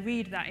when I then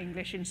read that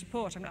English in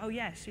support. I'm like, oh,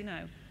 yes,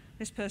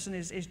 this person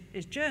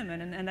is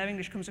German and their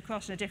English comes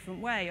across in a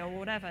different way or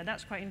whatever.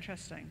 That's quite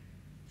interesting.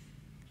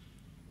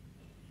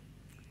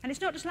 And it's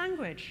not just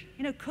language.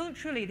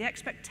 Culturally, the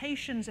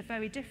expectations are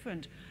very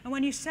different. And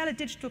when you sell a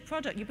digital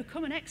product, you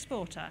become an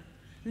exporter,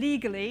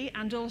 legally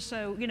and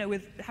also,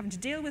 with having to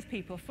deal with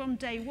people from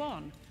day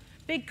one.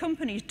 Big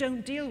companies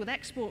don't deal with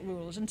export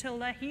rules until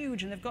they're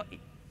huge and they've got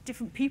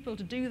different people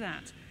to do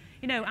that.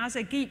 As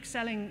a geek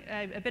selling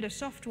a bit of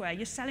software,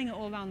 you're selling it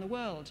all around the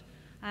world.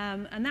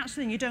 And that's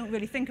something you don't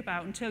really think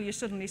about until you're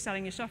suddenly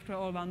selling your software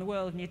all around the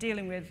world and you're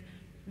dealing with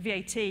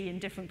VAT in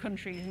different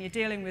countries, and you're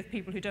dealing with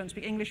people who don't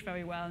speak English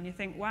very well, and you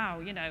think,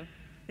 wow,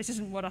 this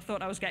isn't what I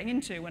thought I was getting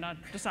into when I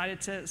decided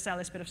to sell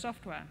this bit of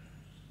software.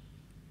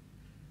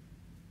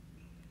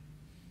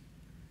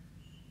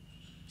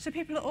 So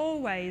people are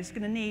always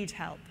going to need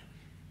help.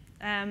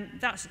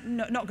 That's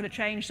not going to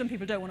change. Some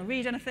people don't want to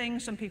read anything.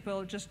 Some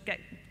people just get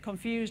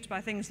confused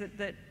by things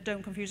that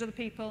don't confuse other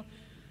people.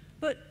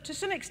 But to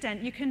some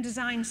extent, you can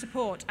design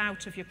support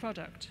out of your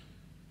product.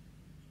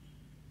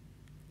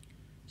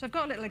 So I've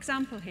got a little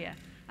example here.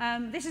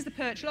 This is the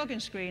Perch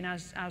login screen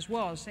as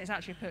was. It's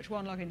actually a Perch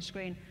 1 login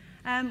screen.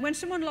 When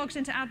someone logs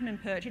into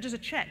admin Perch, it does a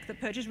check that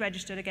Perch is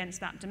registered against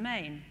that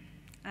domain.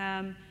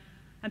 And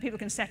people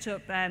can set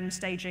up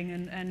staging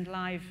and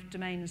live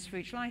domains for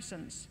each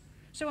license.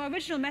 So our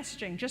original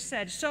messaging just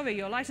said, sorry,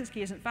 your license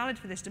key isn't valid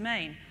for this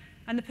domain.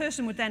 And the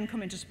person would then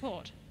come into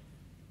support.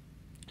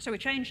 So we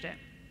changed it.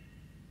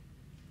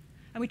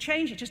 And we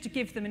changed it just to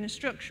give them an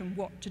instruction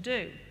what to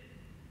do.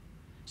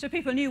 So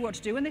people knew what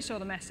to do when they saw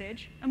the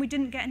message, and we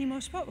didn't get any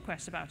more support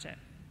requests about it.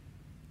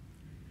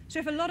 So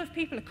if a lot of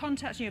people are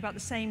contacting you about the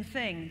same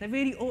thing, there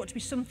really ought to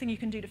be something you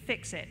can do to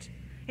fix it.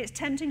 It's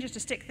tempting just to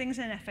stick things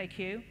in an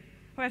FAQ.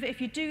 However,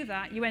 if you do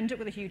that, you end up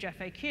with a huge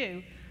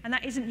FAQ, and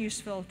that isn't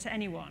useful to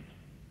anyone.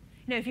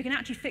 If you can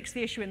actually fix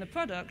the issue in the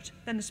product,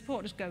 then the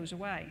support just goes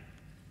away.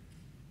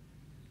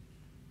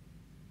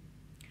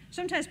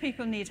 Sometimes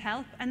people need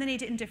help, and they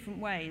need it in different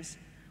ways.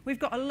 We've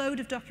got a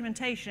load of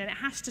documentation, and it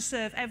has to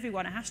serve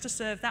everyone. It has to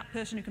serve that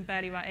person who can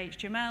barely write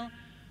HTML,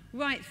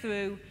 right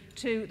through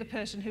to the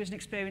person who's an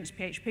experienced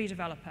PHP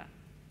developer.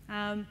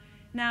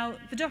 Now,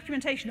 the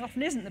documentation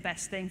often isn't the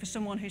best thing for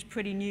someone who's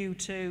pretty new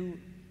to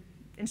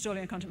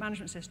installing a content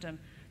management system.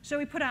 So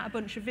we put out a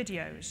bunch of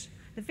videos.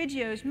 The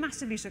video is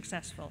massively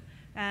successful.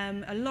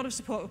 A lot of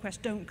support requests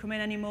don't come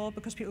in anymore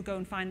because people go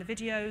and find the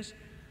videos.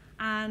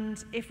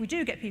 And if we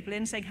do get people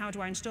in saying, how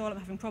do I install it? I'm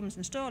having problems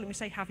installing. We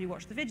say, have you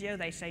watched the video?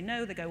 They say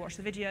no. They go watch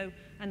the video,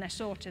 and they're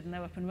sorted, and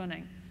they're up and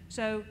running.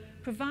 So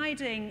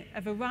providing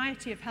a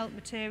variety of help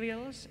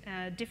materials,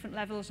 different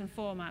levels and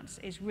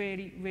formats is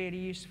really, really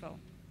useful.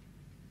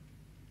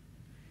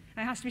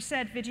 And it has to be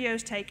said,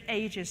 videos take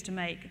ages to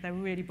make. They're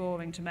really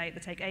boring to make. They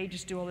take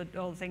ages to do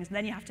all the things, and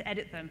then you have to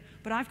edit them.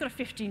 But I've got a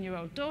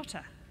 15-year-old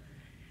daughter.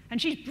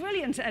 And she's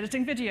brilliant at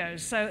editing videos,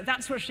 so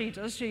that's what she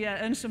does. She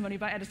earns some money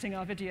by editing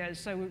our videos,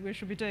 so we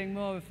should be doing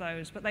more of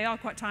those. But they are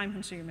quite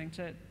time-consuming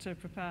to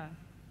prepare.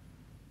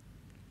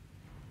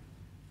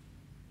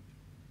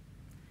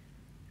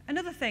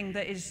 Another thing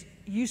that is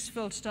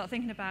useful to start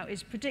thinking about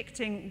is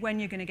predicting when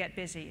you're going to get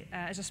busy.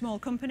 As a small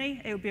company,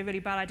 it would be a really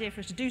bad idea for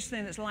us to do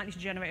something that's likely to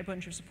generate a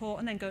bunch of support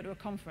and then go to a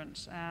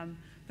conference,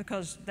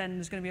 because then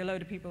there's going to be a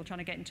load of people trying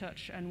to get in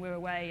touch, and we're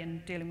away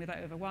and dealing with that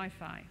over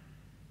Wi-Fi.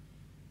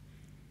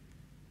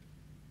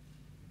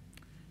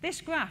 This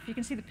graph, you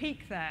can see the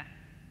peak there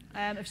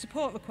of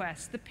support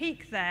requests. The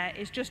peak there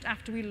is just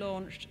after we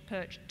launched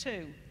Perch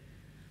 2.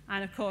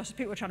 And of course,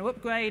 people were trying to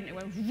upgrade, and it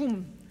went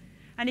vroom.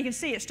 And you can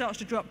see it starts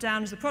to drop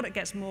down as the product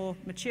gets more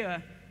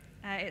mature.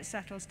 It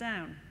settles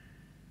down.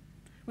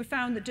 We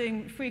found that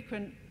doing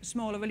frequent,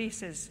 smaller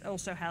releases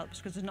also helps,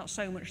 because there's not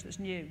so much that's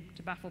new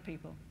to baffle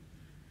people.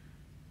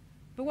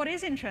 But what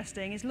is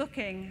interesting is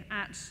looking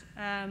at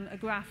a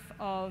graph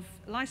of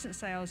license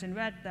sales in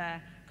red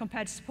there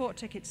compared to support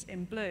tickets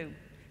in blue.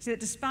 See that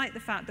despite the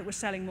fact that we're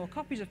selling more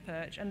copies of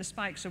Perch, and the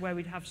spikes are where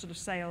we'd have sort of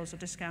sales or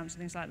discounts and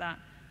things like that,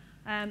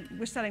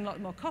 we're selling a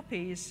lot more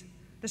copies,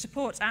 the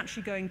support's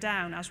actually going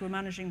down as we're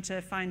managing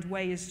to find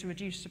ways to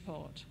reduce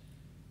support.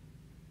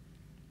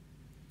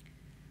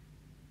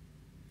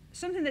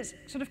 Something that's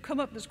sort of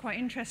come up that's quite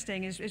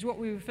interesting is what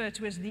we refer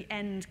to as the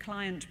end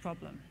client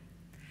problem.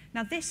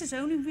 Now, this has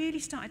only really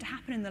started to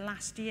happen in the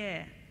last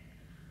year.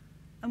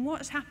 And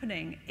what's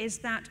happening is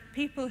that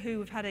people who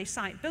have had a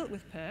site built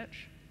with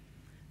Perch,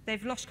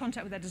 they've lost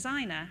contact with their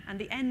designer, and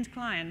the end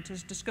client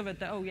has discovered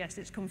that, oh yes,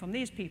 it's come from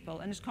these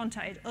people, and has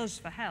contacted us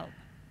for help.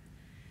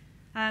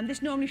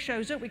 This normally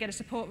shows up. We get a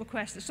support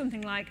request that's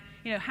something like,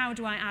 how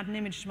do I add an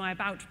image to my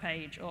about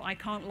page? Or I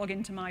can't log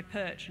into my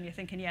Perch. And you're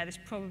thinking, yeah, this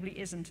probably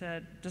isn't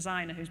a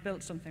designer who's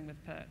built something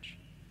with Perch.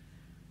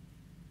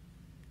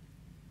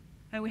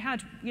 And we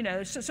had,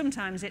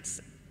 sometimes it's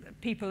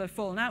people have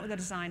fallen out with their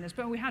designers,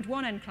 but we had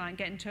one end client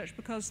get in touch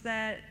because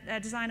their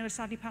designer had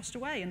sadly passed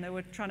away, and they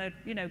were trying to,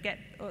 get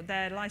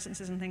their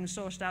licenses and things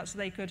sorted out so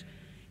they could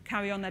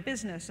carry on their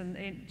business.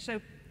 And so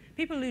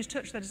people lose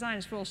touch with their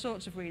designers for all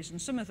sorts of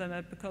reasons. Some of them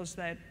are because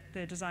their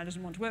designer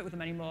doesn't want to work with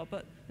them anymore,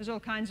 but there's all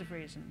kinds of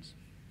reasons.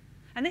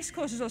 And this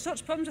causes all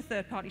sorts of problems with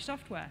third-party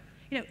software.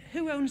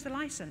 Who owns the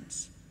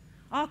license?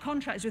 Our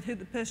contract is with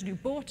the person who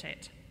bought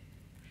it.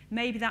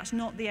 Maybe that's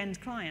not the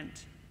end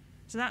client.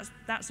 So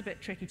that's a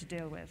bit tricky to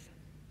deal with.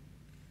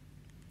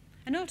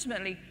 And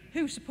ultimately,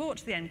 who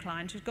supports the end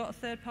client who's got a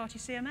third-party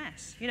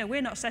CMS?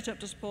 We're not set up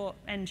to support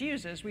end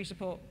users. We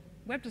support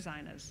web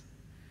designers.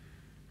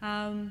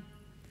 The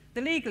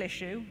legal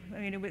issue,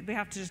 we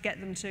have to just get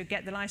them to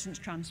get the license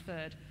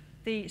transferred.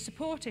 The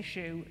support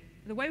issue,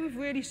 the way we've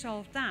really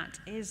solved that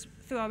is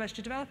through our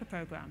registered developer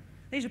program.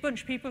 These are a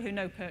bunch of people who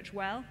know Perch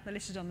well. They're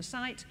listed on the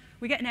site.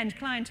 We get an end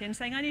client in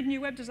saying, I need a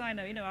new web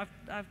designer.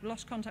 I've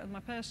lost contact with my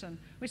person.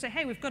 We say,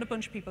 hey, we've got a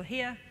bunch of people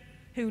here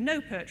who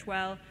know Perch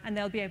well, and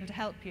they'll be able to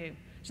help you.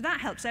 So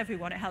that helps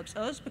everyone. It helps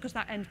us because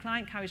that end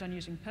client carries on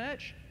using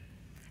Perch.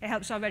 It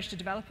helps our registered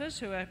developers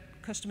who are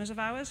customers of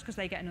ours because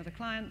they get another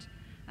client.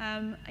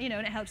 And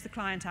it helps the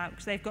client out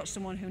because they've got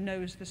someone who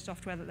knows the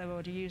software that they're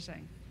already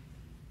using.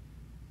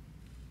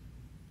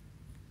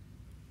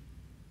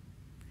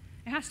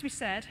 It has to be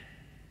said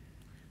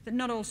that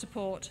not all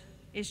support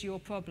is your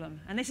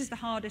problem, and this is the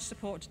hardest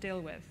support to deal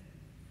with.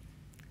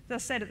 As I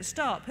said at the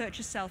start, Perch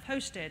is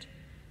self-hosted,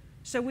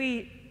 so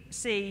we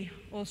see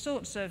all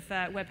sorts of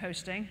web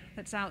hosting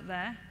that's out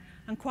there,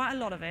 and quite a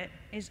lot of it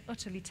is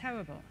utterly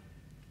terrible.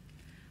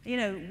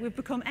 We've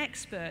become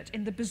expert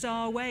in the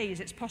bizarre ways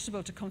it's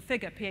possible to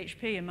configure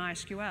PHP and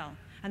MySQL,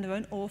 and there are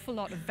an awful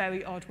lot of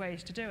very odd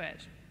ways to do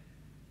it.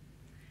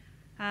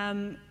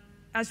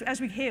 As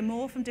we hear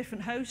more from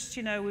different hosts,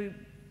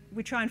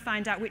 we try and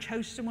find out which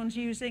host someone's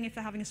using if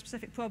they're having a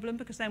specific problem,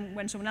 because then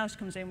when someone else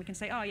comes in, we can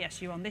say, oh,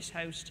 yes, you're on this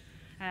host.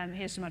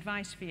 Here's some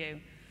advice for you.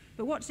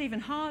 But what's even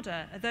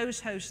harder are those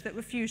hosts that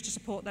refuse to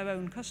support their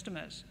own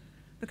customers,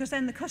 because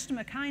then the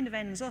customer kind of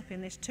ends up in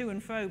this to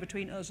and fro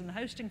between us and the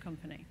hosting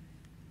company.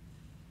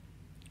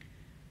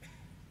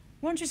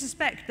 Once you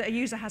suspect that a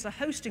user has a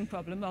hosting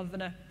problem rather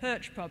than a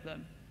Perch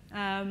problem,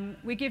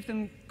 we give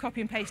them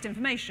copy and paste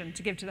information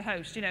to give to the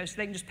host, so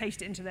they can just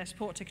paste it into their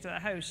support ticket to their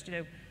host.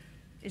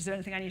 Is there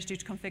anything I need to do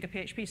to configure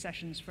PHP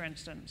sessions, for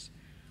instance?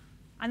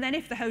 And then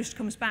if the host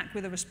comes back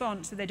with a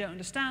response that they don't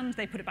understand,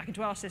 they put it back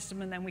into our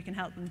system, and then we can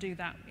help them do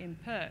that in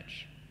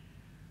Perch.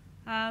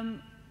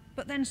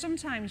 But then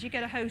sometimes you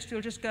get a host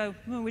who'll just go,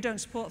 oh, we don't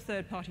support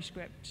third-party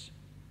scripts.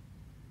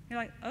 You're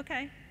like,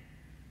 OK.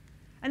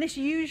 And this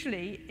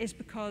usually is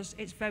because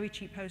it's very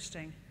cheap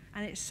hosting.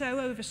 And it's so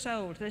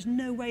oversold, there's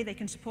no way they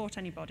can support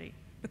anybody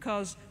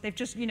because they've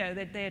just,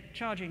 they're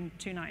charging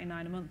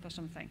 $2.99 a month or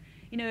something.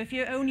 If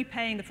you're only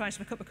paying the price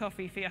of a cup of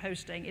coffee for your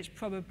hosting, it's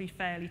probably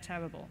fairly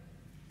terrible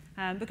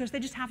because they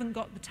just haven't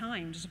got the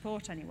time to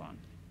support anyone.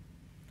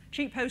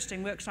 Cheap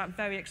hosting works out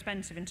very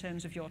expensive in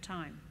terms of your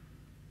time.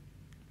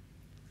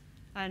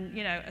 And,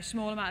 a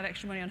small amount of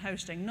extra money on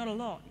hosting, not a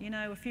lot.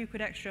 A few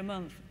quid extra a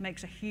month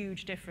makes a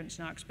huge difference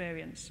in our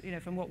experience,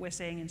 from what we're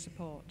seeing in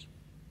support.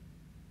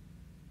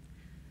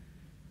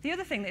 The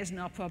other thing that isn't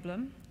our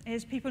problem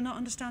is people not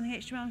understanding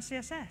HTML and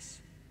CSS.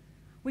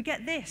 We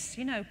get this,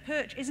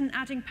 Perch isn't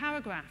adding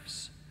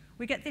paragraphs.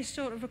 We get this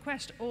sort of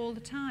request all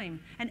the time.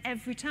 And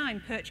every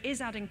time Perch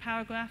is adding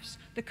paragraphs,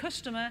 the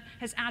customer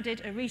has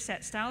added a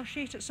reset style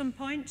sheet at some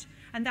point,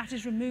 and that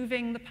is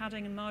removing the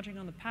padding and margin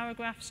on the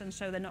paragraphs, and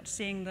so they're not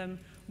seeing them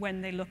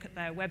when they look at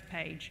their web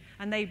page.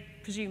 And they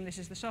presume this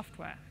is the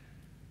software.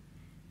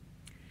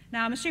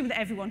 Now, I'm assuming that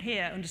everyone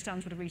here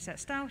understands what a reset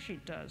style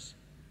sheet does.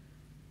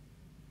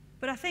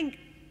 But I think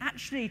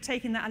actually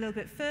taking that a little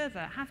bit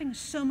further, having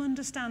some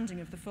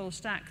understanding of the full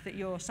stack that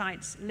your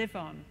sites live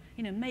on,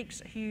 makes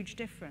a huge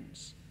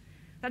difference.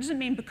 That doesn't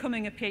mean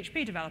becoming a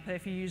PHP developer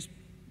if you use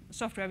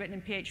software written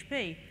in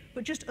PHP,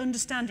 but just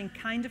understanding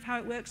kind of how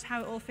it works,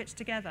 how it all fits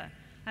together.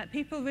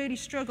 People really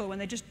struggle when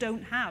they just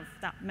don't have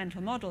that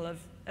mental model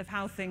of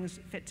how things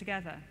fit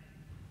together.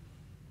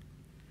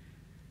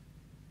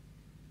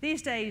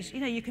 These days,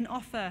 you can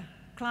offer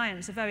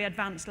clients a very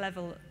advanced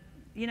level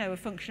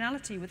of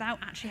functionality without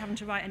actually having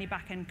to write any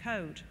back-end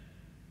code.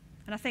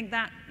 And I think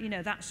that,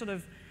 that sort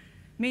of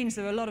means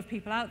there are a lot of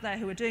people out there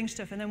who are doing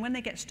stuff, and then when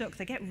they get stuck,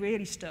 they get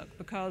really stuck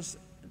because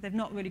they've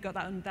not really got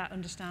that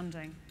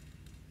understanding.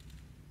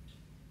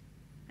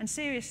 And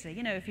seriously,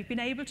 if you've been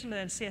able to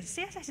learn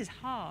CSS is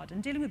hard,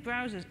 and dealing with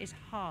browsers is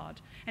hard.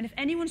 And if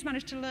anyone's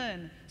managed to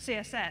learn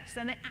CSS,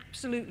 then they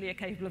absolutely are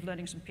capable of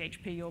learning some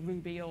PHP or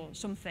Ruby or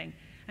something,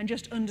 and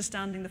just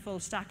understanding the full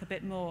stack a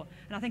bit more.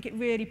 And I think it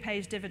really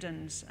pays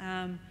dividends.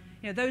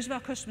 Those of our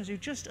customers who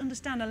just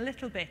understand a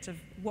little bit of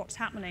what's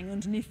happening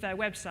underneath their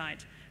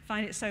website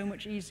find it so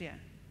much easier.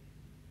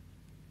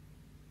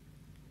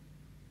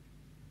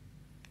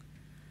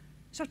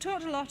 So I've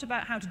talked a lot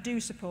about how to do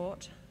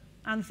support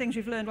and the things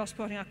we've learned while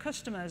supporting our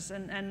customers,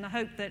 and I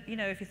hope that,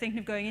 if you're thinking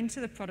of going into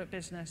the product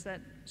business,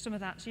 that some of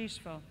that's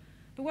useful.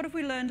 But what have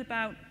we learned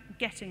about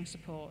getting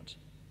support?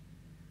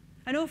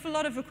 An awful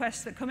lot of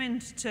requests that come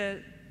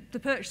into the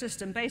Perch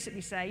system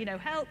basically say,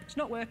 help, it's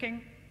not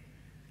working.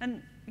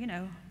 And,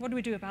 what do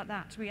we do about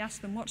that? We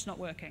ask them what's not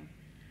working.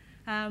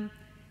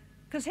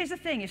 Because here's the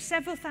thing, if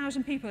several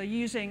thousand people are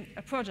using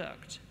a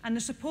product and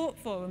the support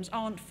forums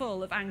aren't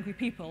full of angry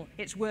people,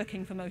 it's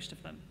working for most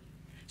of them.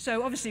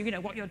 So obviously,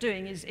 what you're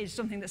doing is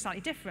something that's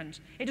slightly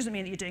different. It doesn't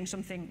mean that you're doing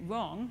something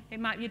wrong.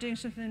 It might be you're doing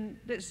something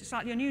that's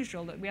slightly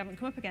unusual that we haven't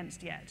come up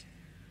against yet.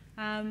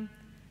 And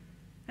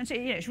so,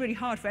 it's really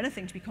hard for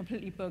anything to be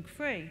completely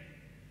bug-free.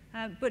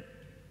 But,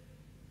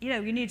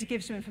 you need to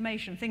give some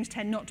information. Things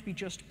tend not to be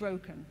just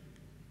broken.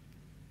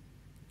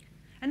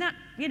 And that,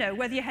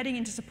 whether you're heading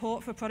into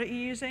support for a product you're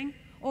using,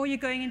 or you're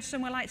going into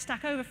somewhere like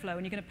Stack Overflow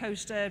and you're going to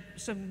post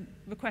some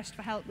request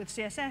for help with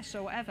CSS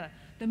or whatever,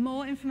 the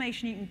more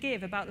information you can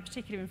give about the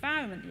particular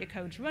environment that your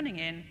code's running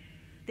in,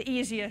 the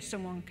easier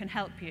someone can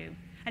help you.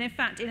 And in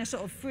fact, in a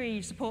sort of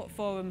free support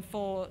forum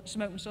for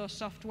some open source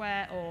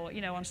software or,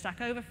 on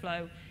Stack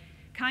Overflow,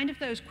 kind of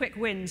those quick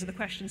wins are the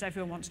questions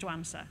everyone wants to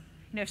answer.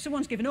 If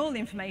someone's given all the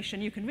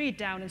information, you can read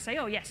down and say,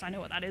 oh, yes, I know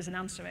what that is, and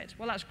answer it.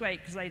 Well, that's great,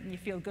 because you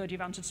feel good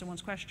you've answered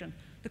someone's question.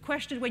 The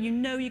question when you're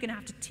going to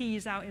have to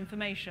tease out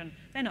information,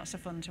 they're not so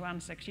fun to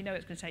answer, because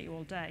it's going to take you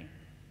all day.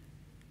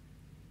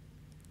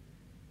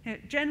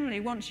 Generally,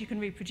 once you can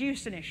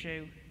reproduce an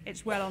issue,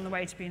 it's well on the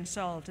way to being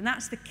solved. And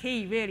that's the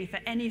key, really, for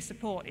any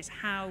support, is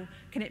how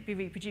can it be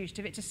reproduced.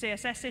 If it's a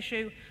CSS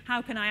issue,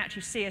 how can I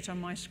actually see it on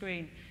my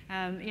screen?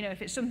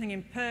 If it's something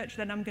in Perch,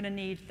 then I'm going to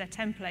need their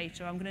template,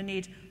 or I'm going to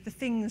need the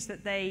things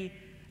that they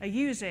are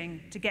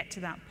using to get to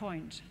that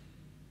point.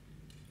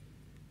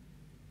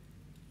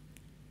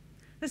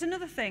 There's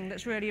another thing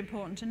that's really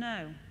important to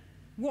know.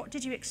 What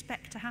did you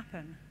expect to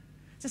happen?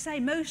 To say,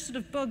 most sort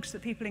of bugs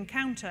that people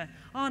encounter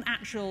aren't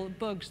actual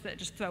bugs that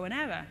just throw an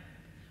error.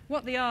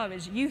 What they are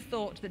is you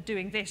thought that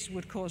doing this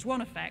would cause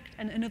one effect,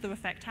 and another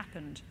effect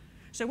happened.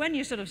 So when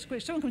you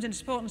someone comes into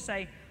support and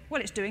say,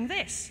 well, it's doing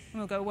this, and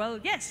we'll go, well,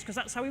 yes, because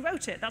that's how we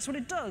wrote it. That's what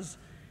it does.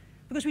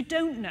 Because we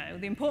don't know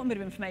the important bit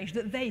of information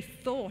that they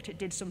thought it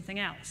did something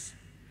else.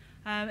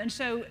 And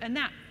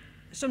that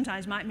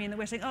sometimes might mean that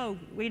we're saying, oh,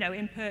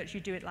 in Perch you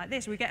do it like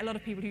this. We get a lot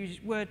of people who use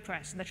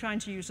WordPress, and they're trying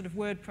to use sort of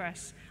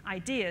WordPress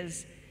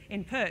ideas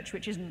in Perch,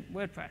 which isn't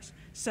WordPress.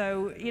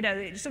 So,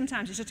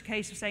 sometimes it's just a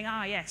case of saying,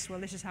 yes, well,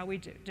 this is how we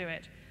do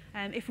it.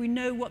 If we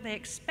know what they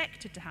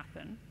expected to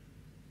happen,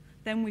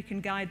 then we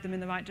can guide them in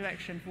the right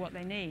direction for what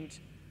they need,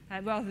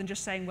 rather than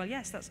just saying, well,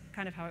 yes, that's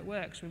kind of how it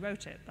works. We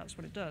wrote it. That's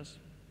what it does.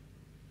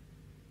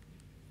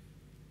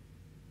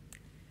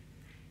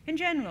 In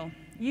general,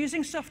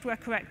 using software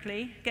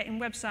correctly, getting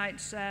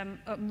websites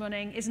up and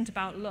running, isn't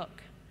about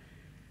luck.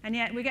 And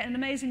yet we get an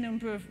amazing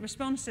number of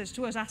responses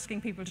to us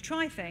asking people to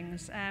try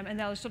things, and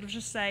they'll sort of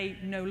just say,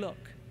 no luck.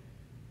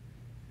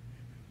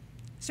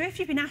 So if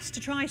you've been asked to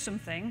try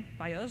something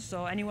by us,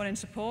 or anyone in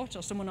support,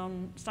 or someone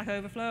on Stack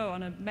Overflow, or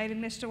on a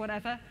mailing list or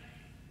whatever,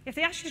 if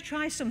they ask you to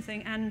try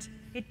something and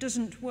it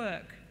doesn't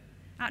work,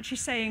 actually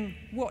saying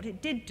what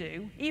it did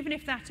do, even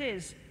if that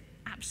is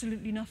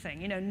absolutely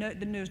nothing,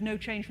 there's no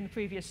change from the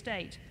previous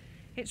state,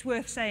 it's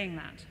worth saying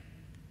that.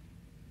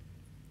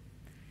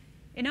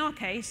 In our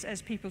case,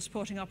 as people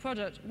supporting our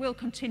product, we'll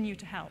continue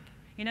to help.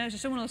 So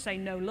someone will say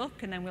no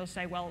luck, and then we'll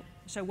say, well,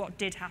 so what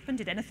did happen?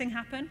 Did anything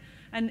happen?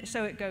 And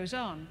so it goes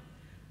on.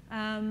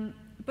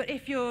 But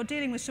if you're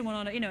dealing with someone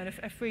on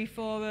a free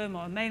forum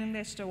or a mailing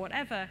list or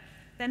whatever,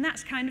 then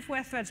that's kind of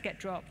where threads get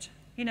dropped.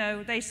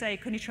 They say,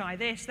 can you try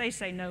this? They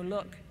say no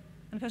luck.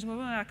 And the person goes,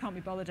 well, I can't be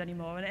bothered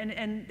anymore,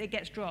 and it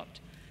gets dropped.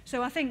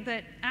 So I think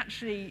that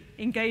actually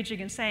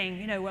engaging and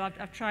saying, well,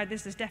 I've tried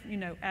this, there's definitely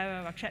no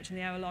error, I've checked in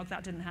the error log,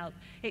 that didn't help,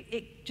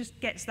 it just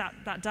gets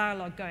that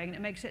dialogue going, and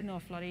it makes it an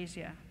awful lot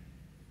easier.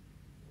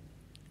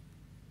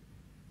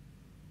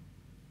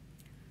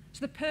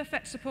 So the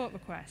perfect support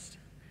request,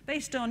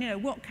 based on,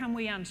 what can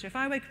we answer? If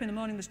I wake up in the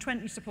morning, there's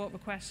 20 support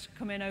requests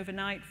come in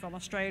overnight from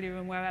Australia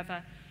and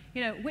wherever,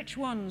 which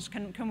ones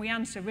can we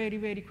answer really,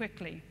 really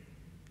quickly?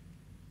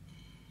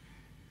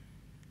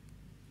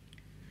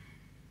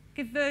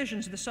 Give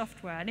versions of the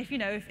software, and if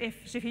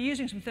you're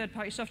using some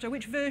third-party software,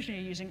 which version are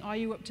you using? Are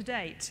you up to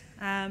date?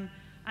 And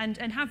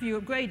have you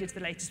upgraded to the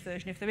latest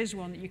version if there is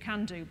one that you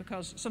can do,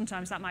 because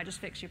sometimes that might just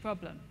fix your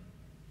problem.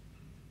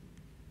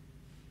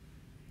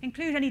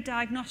 Include any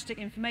diagnostic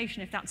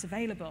information if that's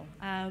available.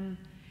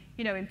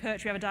 In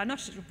Perch we have a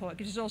diagnostics report. It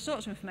gives us all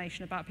sorts of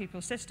information about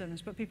people's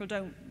systems, but people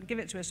don't give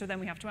it to us, so then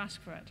we have to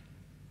ask for it.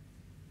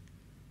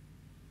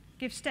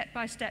 Give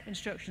step-by-step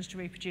instructions to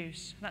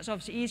reproduce. That's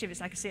obviously easier if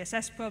it's like a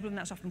CSS problem.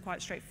 That's often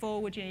quite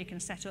straightforward. You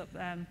can set up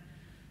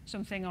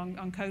something on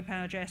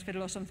CodePen or JS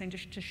Fiddle or something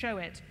to show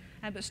it.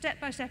 But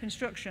step-by-step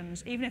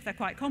instructions, even if they're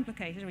quite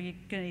complicated, well, you're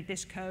going to need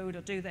this code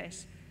or do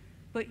this,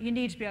 but you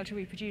need to be able to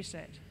reproduce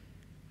it.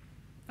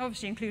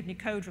 Obviously include any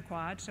code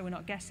required, so we're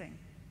not guessing.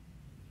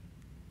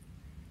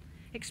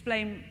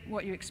 Explain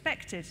what you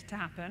expected to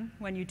happen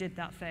when you did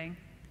that thing,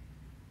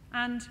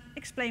 and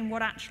explain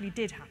what actually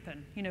did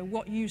happen,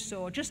 what you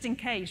saw, just in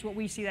case what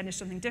we see then is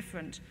something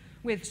different.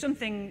 With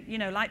something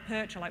like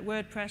Perch or like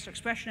WordPress or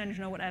Expression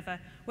Engine or whatever,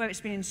 where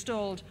it's been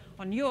installed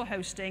on your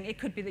hosting, it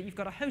could be that you've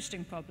got a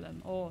hosting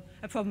problem or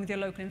a problem with your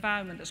local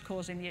environment that's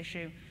causing the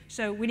issue.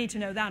 So we need to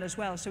know that as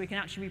well, so we can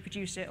actually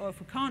reproduce it, or if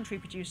we can't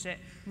reproduce it,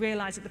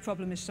 realize that the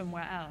problem is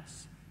somewhere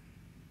else.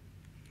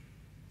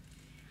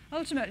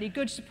 Ultimately,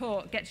 good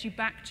support gets you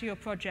back to your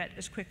project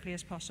as quickly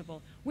as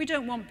possible. We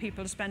don't want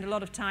people to spend a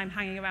lot of time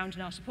hanging around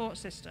in our support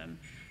system,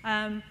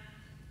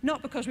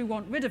 not because we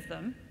want rid of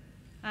them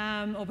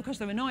or because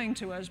they're annoying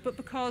to us, but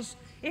because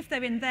if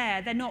they're in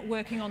there, they're not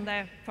working on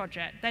their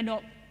project. They're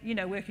not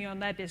working on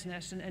their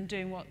business and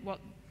doing what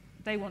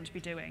they want to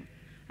be doing.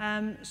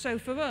 So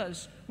for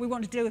us, we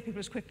want to deal with people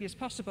as quickly as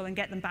possible and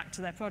get them back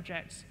to their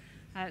projects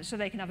so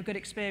they can have a good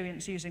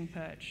experience using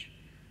Perch.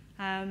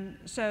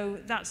 So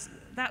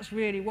that's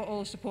really what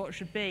all support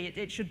should be.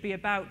 It should be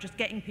about just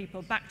getting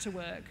people back to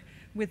work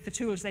with the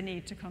tools they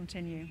need to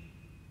continue.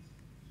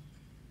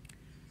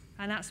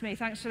 And that's me.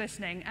 Thanks for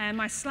listening.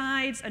 My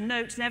slides and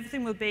notes and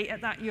everything will be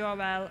at that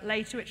URL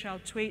later, which I'll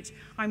tweet.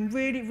 I'm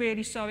really,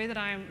 really sorry that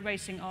I am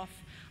racing off.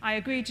 I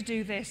agreed to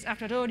do this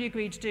after I'd already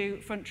agreed to do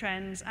front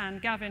trends,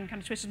 and Gavin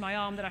kind of twisted my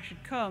arm that I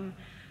should come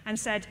and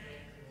said,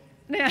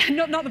 yeah,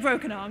 not the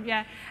broken arm,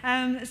 yeah.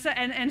 And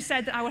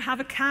said that I will have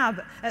a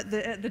cab at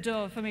the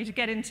door for me to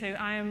get into.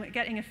 I am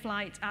getting a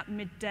flight at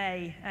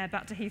midday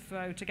back to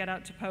Heathrow to get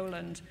out to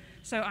Poland.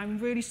 So I'm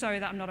really sorry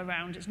that I'm not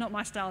around. It's not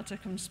my style to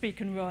come speak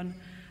and run.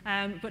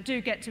 But do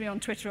get to me on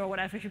Twitter or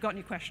whatever if you've got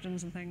any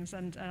questions and things,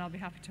 and I'll be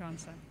happy to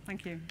answer.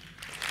 Thank you.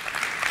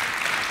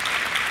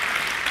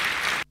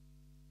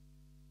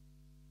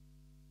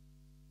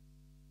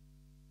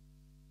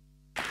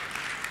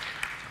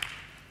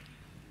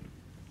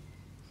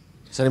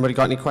 Has anybody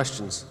got any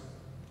questions?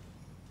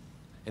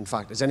 In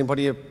fact, is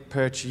anybody a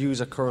Perch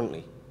user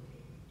currently?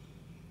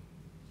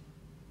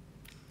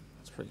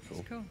 That's pretty cool.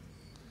 That's cool.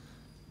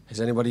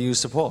 Has anybody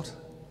used support?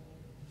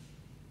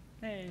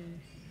 Hey.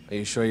 Are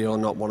you sure you're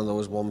not one of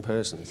those one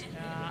persons?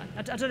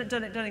 I don't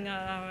think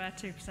our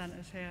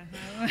 2%ers here.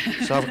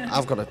 So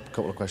I've got a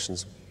couple of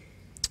questions.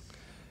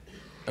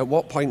 At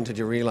what point did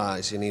you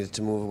realise you needed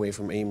to move away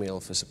from email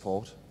for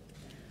support?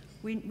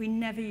 We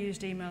never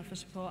used email for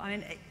support. I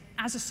mean,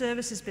 as a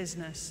services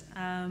business,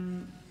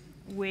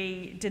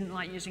 we didn't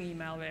like using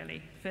email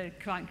really for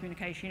client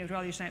communication. We'd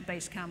rather use something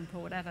like Basecamp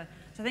or whatever.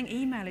 So I think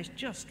email is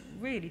just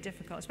really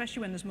difficult,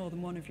 especially when there's more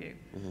than one of you.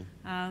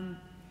 Mm-hmm.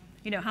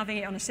 Having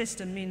it on a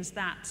system means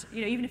that,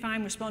 even if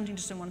I'm responding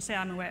to someone, say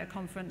I'm away at a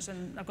conference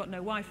and I've got no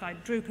Wi-Fi,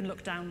 Drew can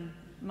look down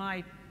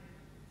my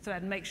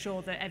thread and make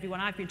sure that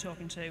everyone I've been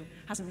talking to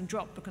hasn't been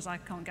dropped because I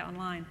can't get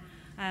online.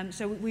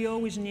 So we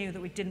always knew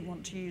that we didn't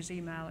want to use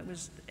email. It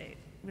was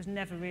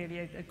never really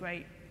a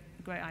great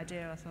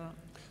idea, I thought.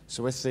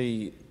 So with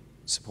the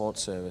support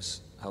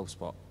service,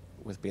 HelpSpot,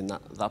 with being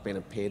that being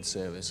a paid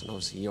service, and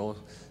obviously you're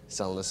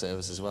selling the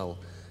service as well,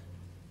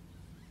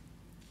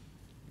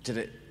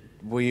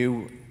 were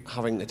you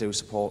having to do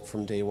support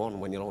from day one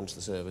when you launched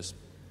the service?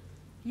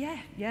 Yeah.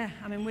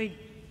 I mean,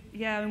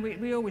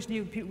 we always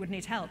knew people would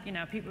need help. You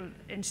know, people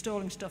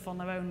installing stuff on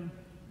their own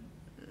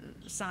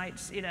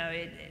sites, you know,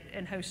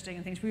 and hosting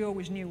and things. We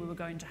always knew we were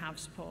going to have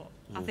support.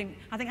 I think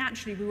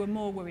actually we were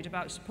more worried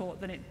about support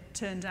than it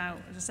turned out.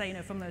 As I say, you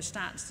know, from those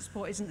stats, the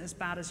support isn't as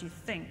bad as you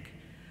think.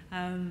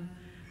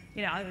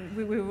 You know,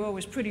 we were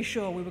always pretty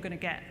sure we were going to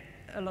get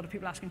a lot of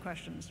people asking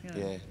questions. You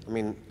know? Yeah, I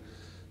mean,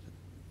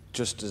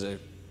 just as a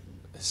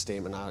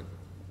statement,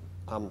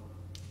 I'm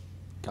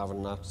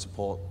gathering that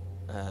support,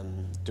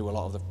 do a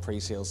lot of the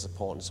pre-sales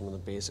support and some of the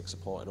basic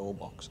support at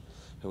Allbox,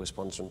 who are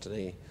sponsoring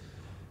today.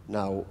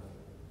 Now,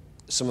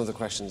 some of the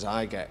questions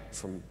I get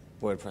from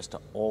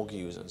WordPress.org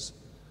users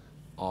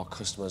are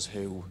customers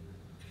who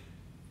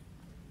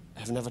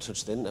have never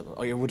touched the internet,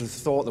 or you would have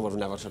thought they would have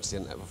never touched the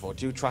internet before.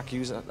 Do you track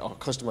user or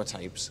customer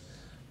types?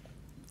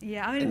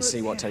 Yeah, I mean, and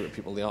see what type of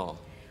people they are?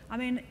 I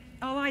mean,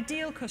 our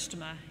ideal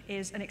customer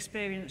is an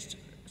experienced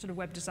sort of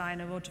web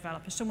designer or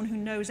developer, someone who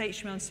knows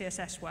HTML and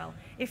CSS well.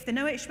 If they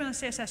know HTML and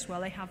CSS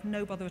well, they have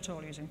no bother at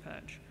all using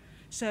Perch.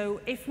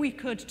 So if we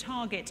could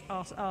target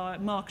our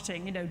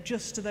marketing, you know,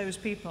 just to those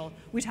people,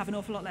 we'd have an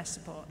awful lot less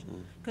support.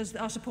 Because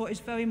our support is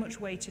very much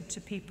weighted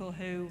to people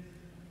who,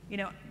 you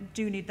know,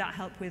 do need that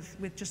help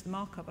with just the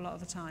markup a lot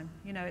of the time.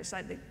 You know, it's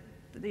like the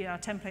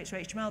templates are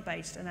HTML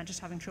based and they're just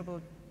having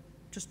trouble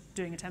just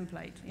doing a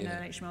template, you know,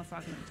 an HTML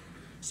fragment.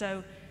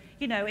 So,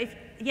 you know,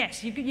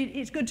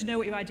 it's good to know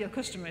what your ideal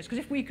customer is, because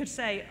if we could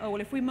say, oh,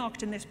 well, if we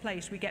market in this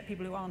place, we get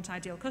people who aren't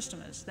ideal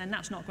customers, then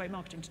that's not great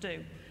marketing to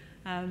do.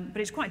 But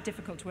it's quite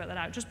difficult to work that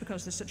out just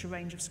because there's such a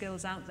range of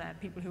skills out there,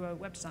 people who are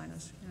web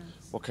designers. You know.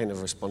 What kind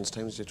of response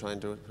times do you try and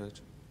do at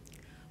Perch?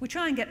 We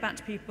try and get back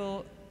to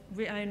people,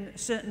 I mean,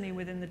 certainly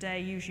within the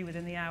day, usually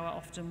within the hour,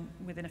 often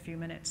within a few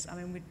minutes. I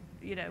mean,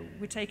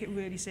 we take it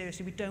really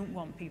seriously. We don't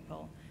want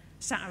people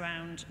sat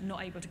around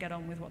not able to get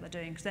on with what they're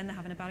doing, because then they're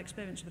having a bad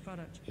experience with the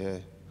product. Yeah.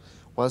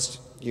 Whilst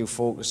you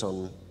focus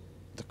on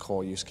the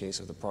core use case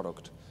of the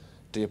product,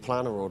 do you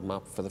plan a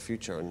roadmap for the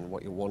future and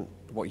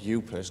what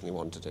you personally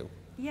want to do?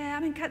 Yeah, I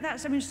mean,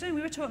 something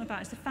we were talking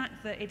about is the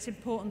fact that it's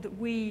important that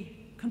we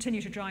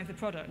continue to drive the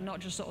product, not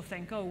just sort of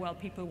think, oh, well,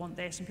 people want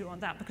this and people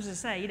want that. Because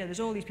as I say, you know, there's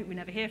all these people we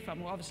never hear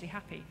from. We're obviously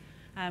happy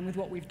with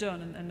what we've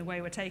done and the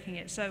way we're taking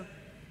it. So,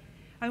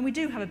 I mean, we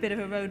do have a bit of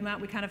a roadmap.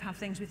 We kind of have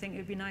things we think it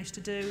would be nice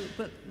to do,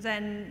 but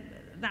then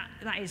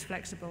that is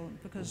flexible,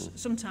 because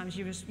sometimes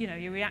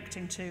you're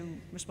reacting to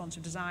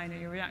responsive design, or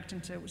you're reacting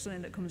to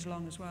something that comes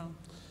along as well.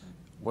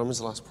 When was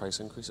the last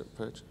price increase at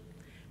Perch?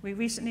 We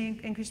recently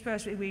increased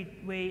price.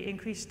 We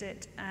increased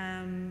it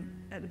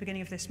at the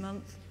beginning of this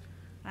month,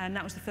 and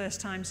that was the first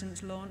time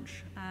since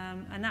launch,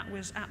 and that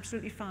was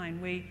absolutely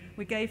fine.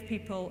 We gave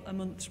people a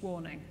month's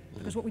warning,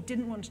 because what we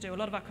didn't want to do, a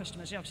lot of our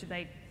customers, obviously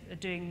they are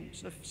doing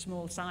sort of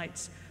small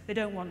sites, they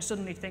don't want to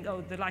suddenly think,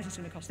 oh, the license is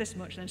going to cost this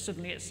much, and then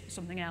suddenly it's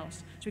something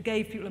else. So we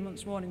gave people a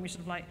month's warning. We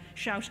sort of like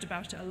shouted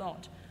about it a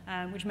lot,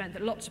 which meant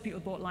that lots of people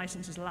bought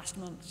licenses last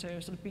month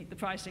to sort of beat the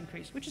price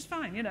increase, which is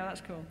fine, you know,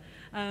 that's cool.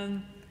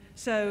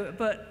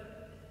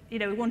 But, you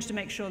know, we wanted to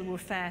make sure that we were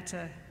fair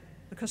to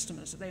the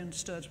customers, that they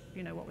understood,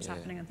 you know, what was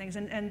happening and things.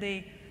 And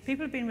the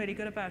people have been really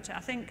good about it.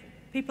 I think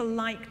people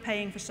like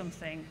paying for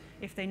something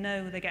if they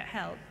know they get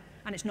help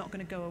and it's not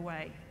going to go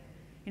away.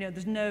 You know,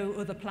 there's no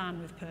other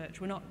plan with Perch.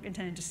 We're not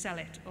intending to sell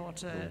it or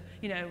to,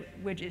 you know,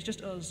 it's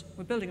just us.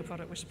 We're building a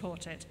product, we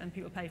support it, and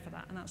people pay for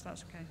that, and that's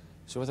okay.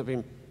 So with it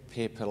being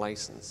pay per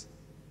license,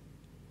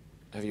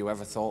 have you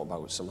ever thought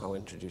about somehow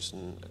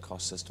introducing a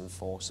cost system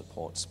for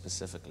support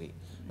specifically,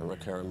 a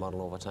recurring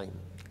model over time?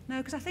 No,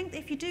 because I think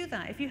if you do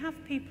that, if you have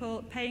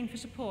people paying for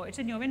support, it's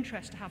in your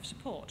interest to have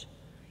support.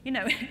 You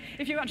know,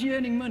 if you're actually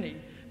earning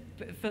money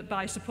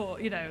by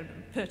support, you know,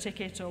 per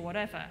ticket or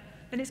whatever,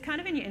 then it's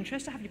kind of in your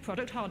interest to have your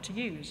product hard to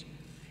use.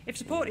 If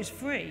support is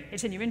free,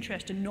 it's in your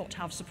interest to not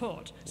have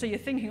support. So you're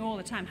thinking all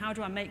the time, how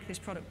do I make this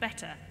product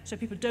better so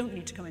people don't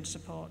need to come into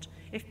support?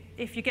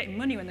 If you're getting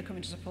money when they come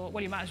into support,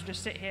 well, you might as well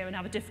just sit here and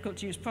have a difficult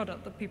to use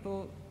product that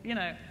people, you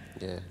know.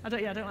 Yeah. I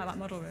don't like that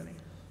model really.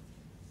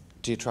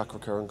 Do you track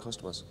recurring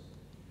customers?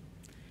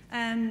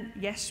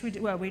 Yes, we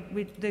do. Well,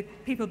 the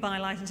people buy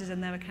licenses in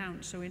their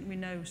accounts, so we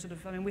know sort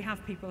of, I mean, we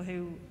have people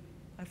who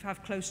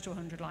have close to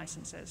 100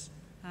 licenses.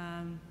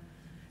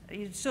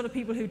 Sort of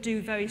people who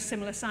do very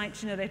similar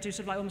sites, you know, they do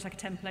sort of like almost like a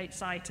template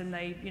site, and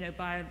they, you know,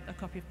 buy a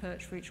copy of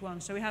Perch for each one.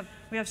 So we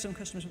have some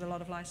customers with a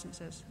lot of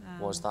licenses.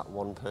 Was that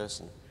one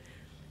person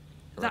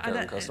a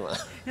recurring customer?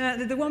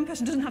 The one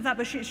person doesn't have that,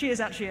 but she is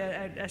actually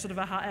a sort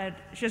of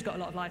she has got a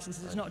lot of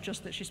licenses. It's not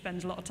just that she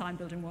spends a lot of time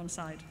building one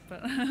site.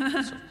 But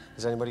so,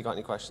 has anybody got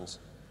any questions?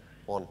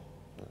 One?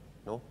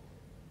 No?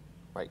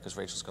 Right, because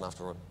Rachel's going to have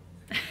to run.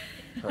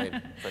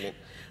 Right, brilliant.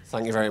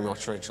 Thank you very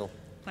much, Rachel.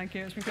 Thank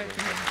you. It's been great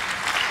to hear.